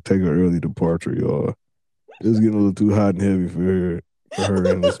had to take an early departure, y'all. It was getting a little too hot and heavy for her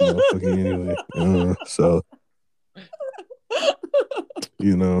and this motherfucker anyway. So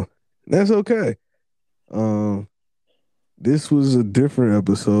that's okay. This was a different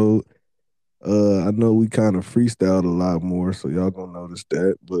episode. I know we kind of freestyled a lot more, so y'all gonna notice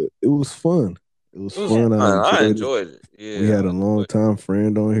that, but it was fun. It was fun. I I enjoyed it. enjoyed it. Yeah, We had a long time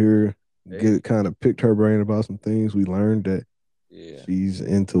friend on here. Hey. Kind of picked her brain about some things. We learned that she's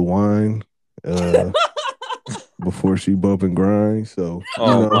into wine before she bump and grind. So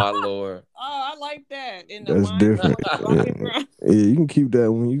my lord. Oh, I like that. That's different. Yeah, you can keep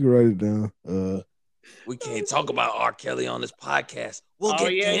that one. You can write it down. We can't talk about R. Kelly on this podcast. We'll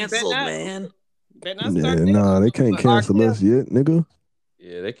get canceled, man. They can't cancel us yet, nigga.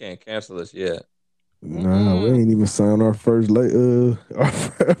 Yeah, they can't cancel us yet. Nah, we ain't even signed our first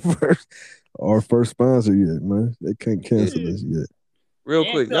our first sponsor yet, man. They can't cancel us yet. Real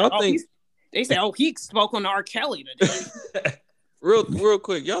quick, y'all think they say, he spoke on R. Kelly today. real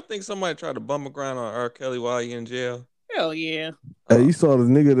quick, y'all think somebody tried to bum a grind on R. Kelly while he in jail? Hell yeah. Hey, you saw the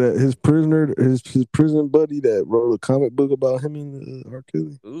nigga that his prison buddy that wrote a comic book about him and R.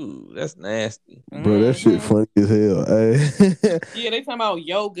 Kelly? Ooh, that's nasty. Bro, that shit funny as hell. Hey. Yeah, they talking about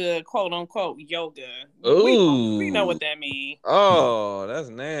yoga, quote unquote yoga. Ooh. We know what that means. Oh, that's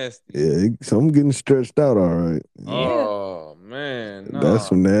nasty. Yeah, so I'm getting stretched out, all right. Yeah. Oh, man. No. That's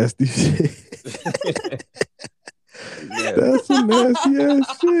some nasty shit. That's some nasty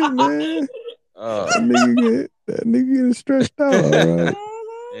ass shit, man. That nigga getting stretched out, all right.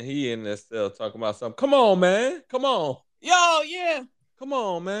 And he in that cell talking about something. Come on, man. Come on. Yo, yeah. Come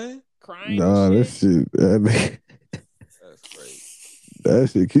on, man. Crying. Nah, that shit. That's crazy. That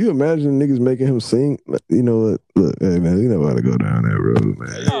shit. Can you imagine niggas making him sing? You know what? Look, hey man, you know how to go down that road,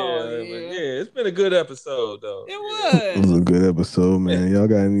 man. Yeah, it's been a good episode though. It was a good episode, man. Y'all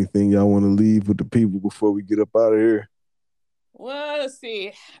got anything y'all want to leave with the people before we get up out of here? Well, let's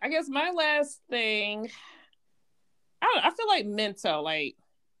see. I guess my last thing, I feel like mental, like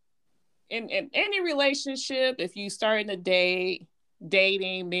in any relationship, if you starting to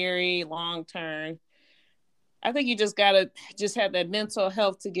dating, married, long term, I think you just gotta have that mental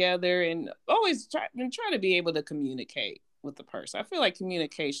health together and always try to be able to communicate with the person. I feel like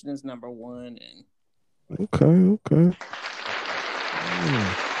communication is number one. And okay.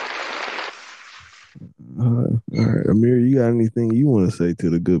 All right, Amir, you got anything you want to say to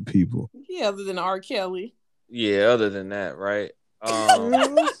the good people? Yeah, other than R. Kelly. Yeah, other than that, right? Oh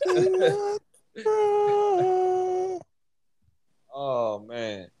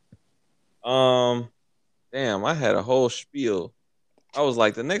man. Damn, I had a whole spiel. I was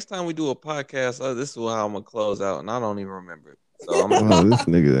like, the next time we do a podcast, this is how I'm gonna close out, and I don't even remember it. So I'm this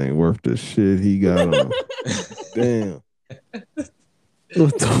nigga ain't worth the shit he got on. Damn.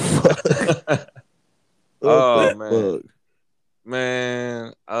 What the fuck?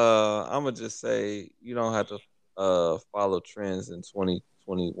 Man, I'm gonna just say you don't have to follow trends in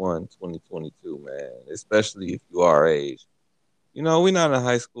 2021, 2022, man. Especially if you are our age. You know, we're not in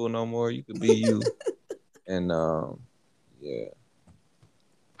high school no more. You could be you, and yeah.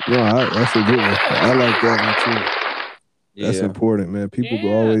 No, that's a good one. I like that one too. That's important, man.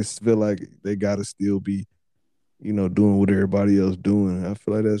 People always feel like they gotta still be, doing what everybody else doing. I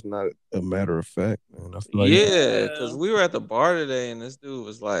feel like that's not a matter of fact, man. I feel like because we were at the bar today, and this dude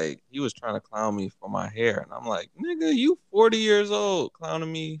was like, he was trying to clown me for my hair, and I'm like, nigga, you 40 years old,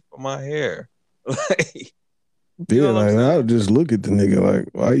 clowning me for my hair, like. I would just look at the nigga like,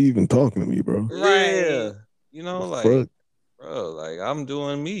 why are you even talking to me, bro? Right. Like, fuck? Bro, like, I'm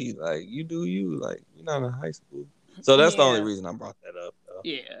doing me. Like, you do you. Like, you're not in high school. So that's the only reason I brought that up, though.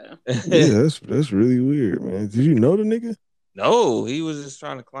 Yeah. Yeah, that's really weird, man. Did you know the nigga? No, he was just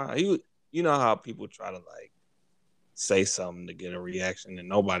trying to clown. You know how people try to, like, say something to get a reaction, and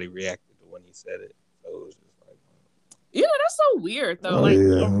nobody reacted to when he said it. So it was just like... Yeah, that's so weird, though.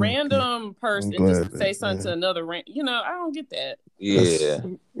 A random person just say something to another I don't get that. Yeah.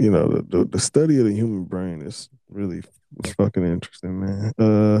 The study of the human brain is really fucking interesting, man.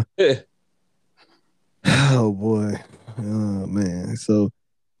 Oh, boy. Oh, man. So,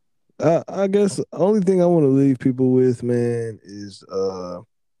 I guess the only thing I want to leave people with, man, is,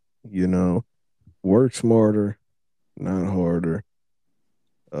 work smarter, not harder.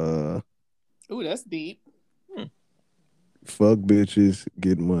 Ooh, that's deep. Fuck bitches,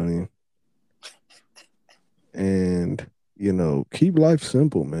 get money. And, keep life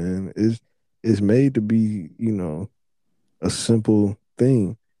simple, man. It's made to be, a simple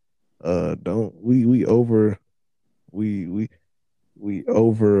thing. Don't we over I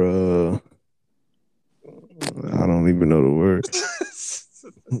don't even know the word.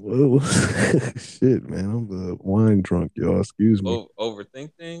 Well, shit, man. I'm wine drunk, y'all. Excuse me.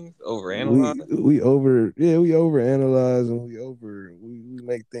 Overthink things, overanalyze. We overanalyze and we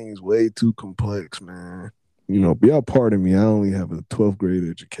make things way too complex, man. You know, y'all pardon me. I only have a 12th grade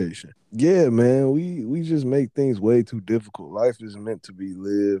education. Yeah, man. We just make things way too difficult. Life is meant to be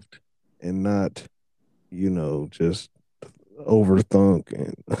lived and not, just overthunk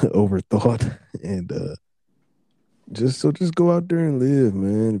and overthought and just go out there and live,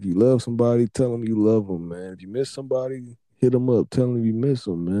 man. If you love somebody, tell them you love them, man. If you miss somebody, hit them up, tell them you miss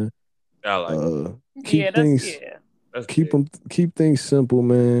them, man. I like Keep things that's keep big. keep things simple,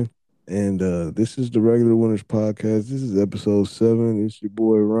 man. And this is the Regular Winners Podcast. This is episode 7. It's your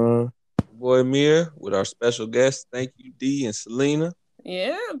boy Ron. Boy Amir with our special guests. Thank you, D and Selena.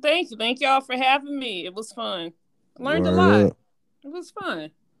 Yeah, thank you. Thank y'all for having me. It was fun. Learned a Word lot. up. It was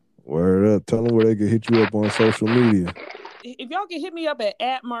fun. Word up. Tell them where they can hit you up on social media. If y'all can hit me up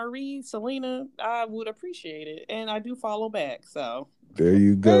at Marie Selena, I would appreciate it. And I do follow back. So There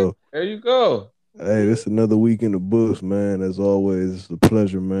you go. There you go. Hey, this is another week in the books, man. As always, it's a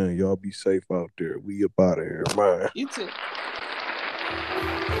pleasure, man. Y'all be safe out there. We up out of here, man. you too.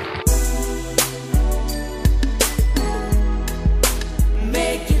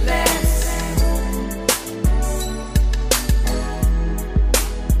 Make it last.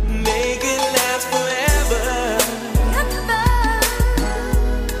 Make it last forever.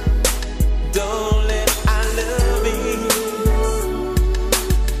 Don't let our love be.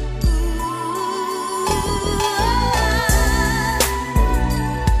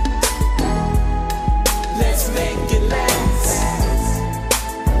 Let's make it last.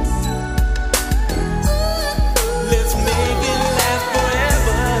 Let's make it last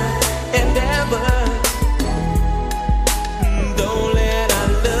forever and ever. Don't let our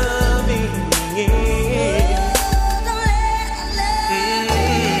love in.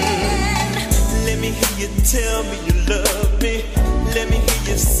 Let me hear you tell me you love me. Let me hear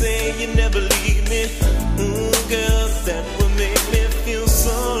you say you never leave.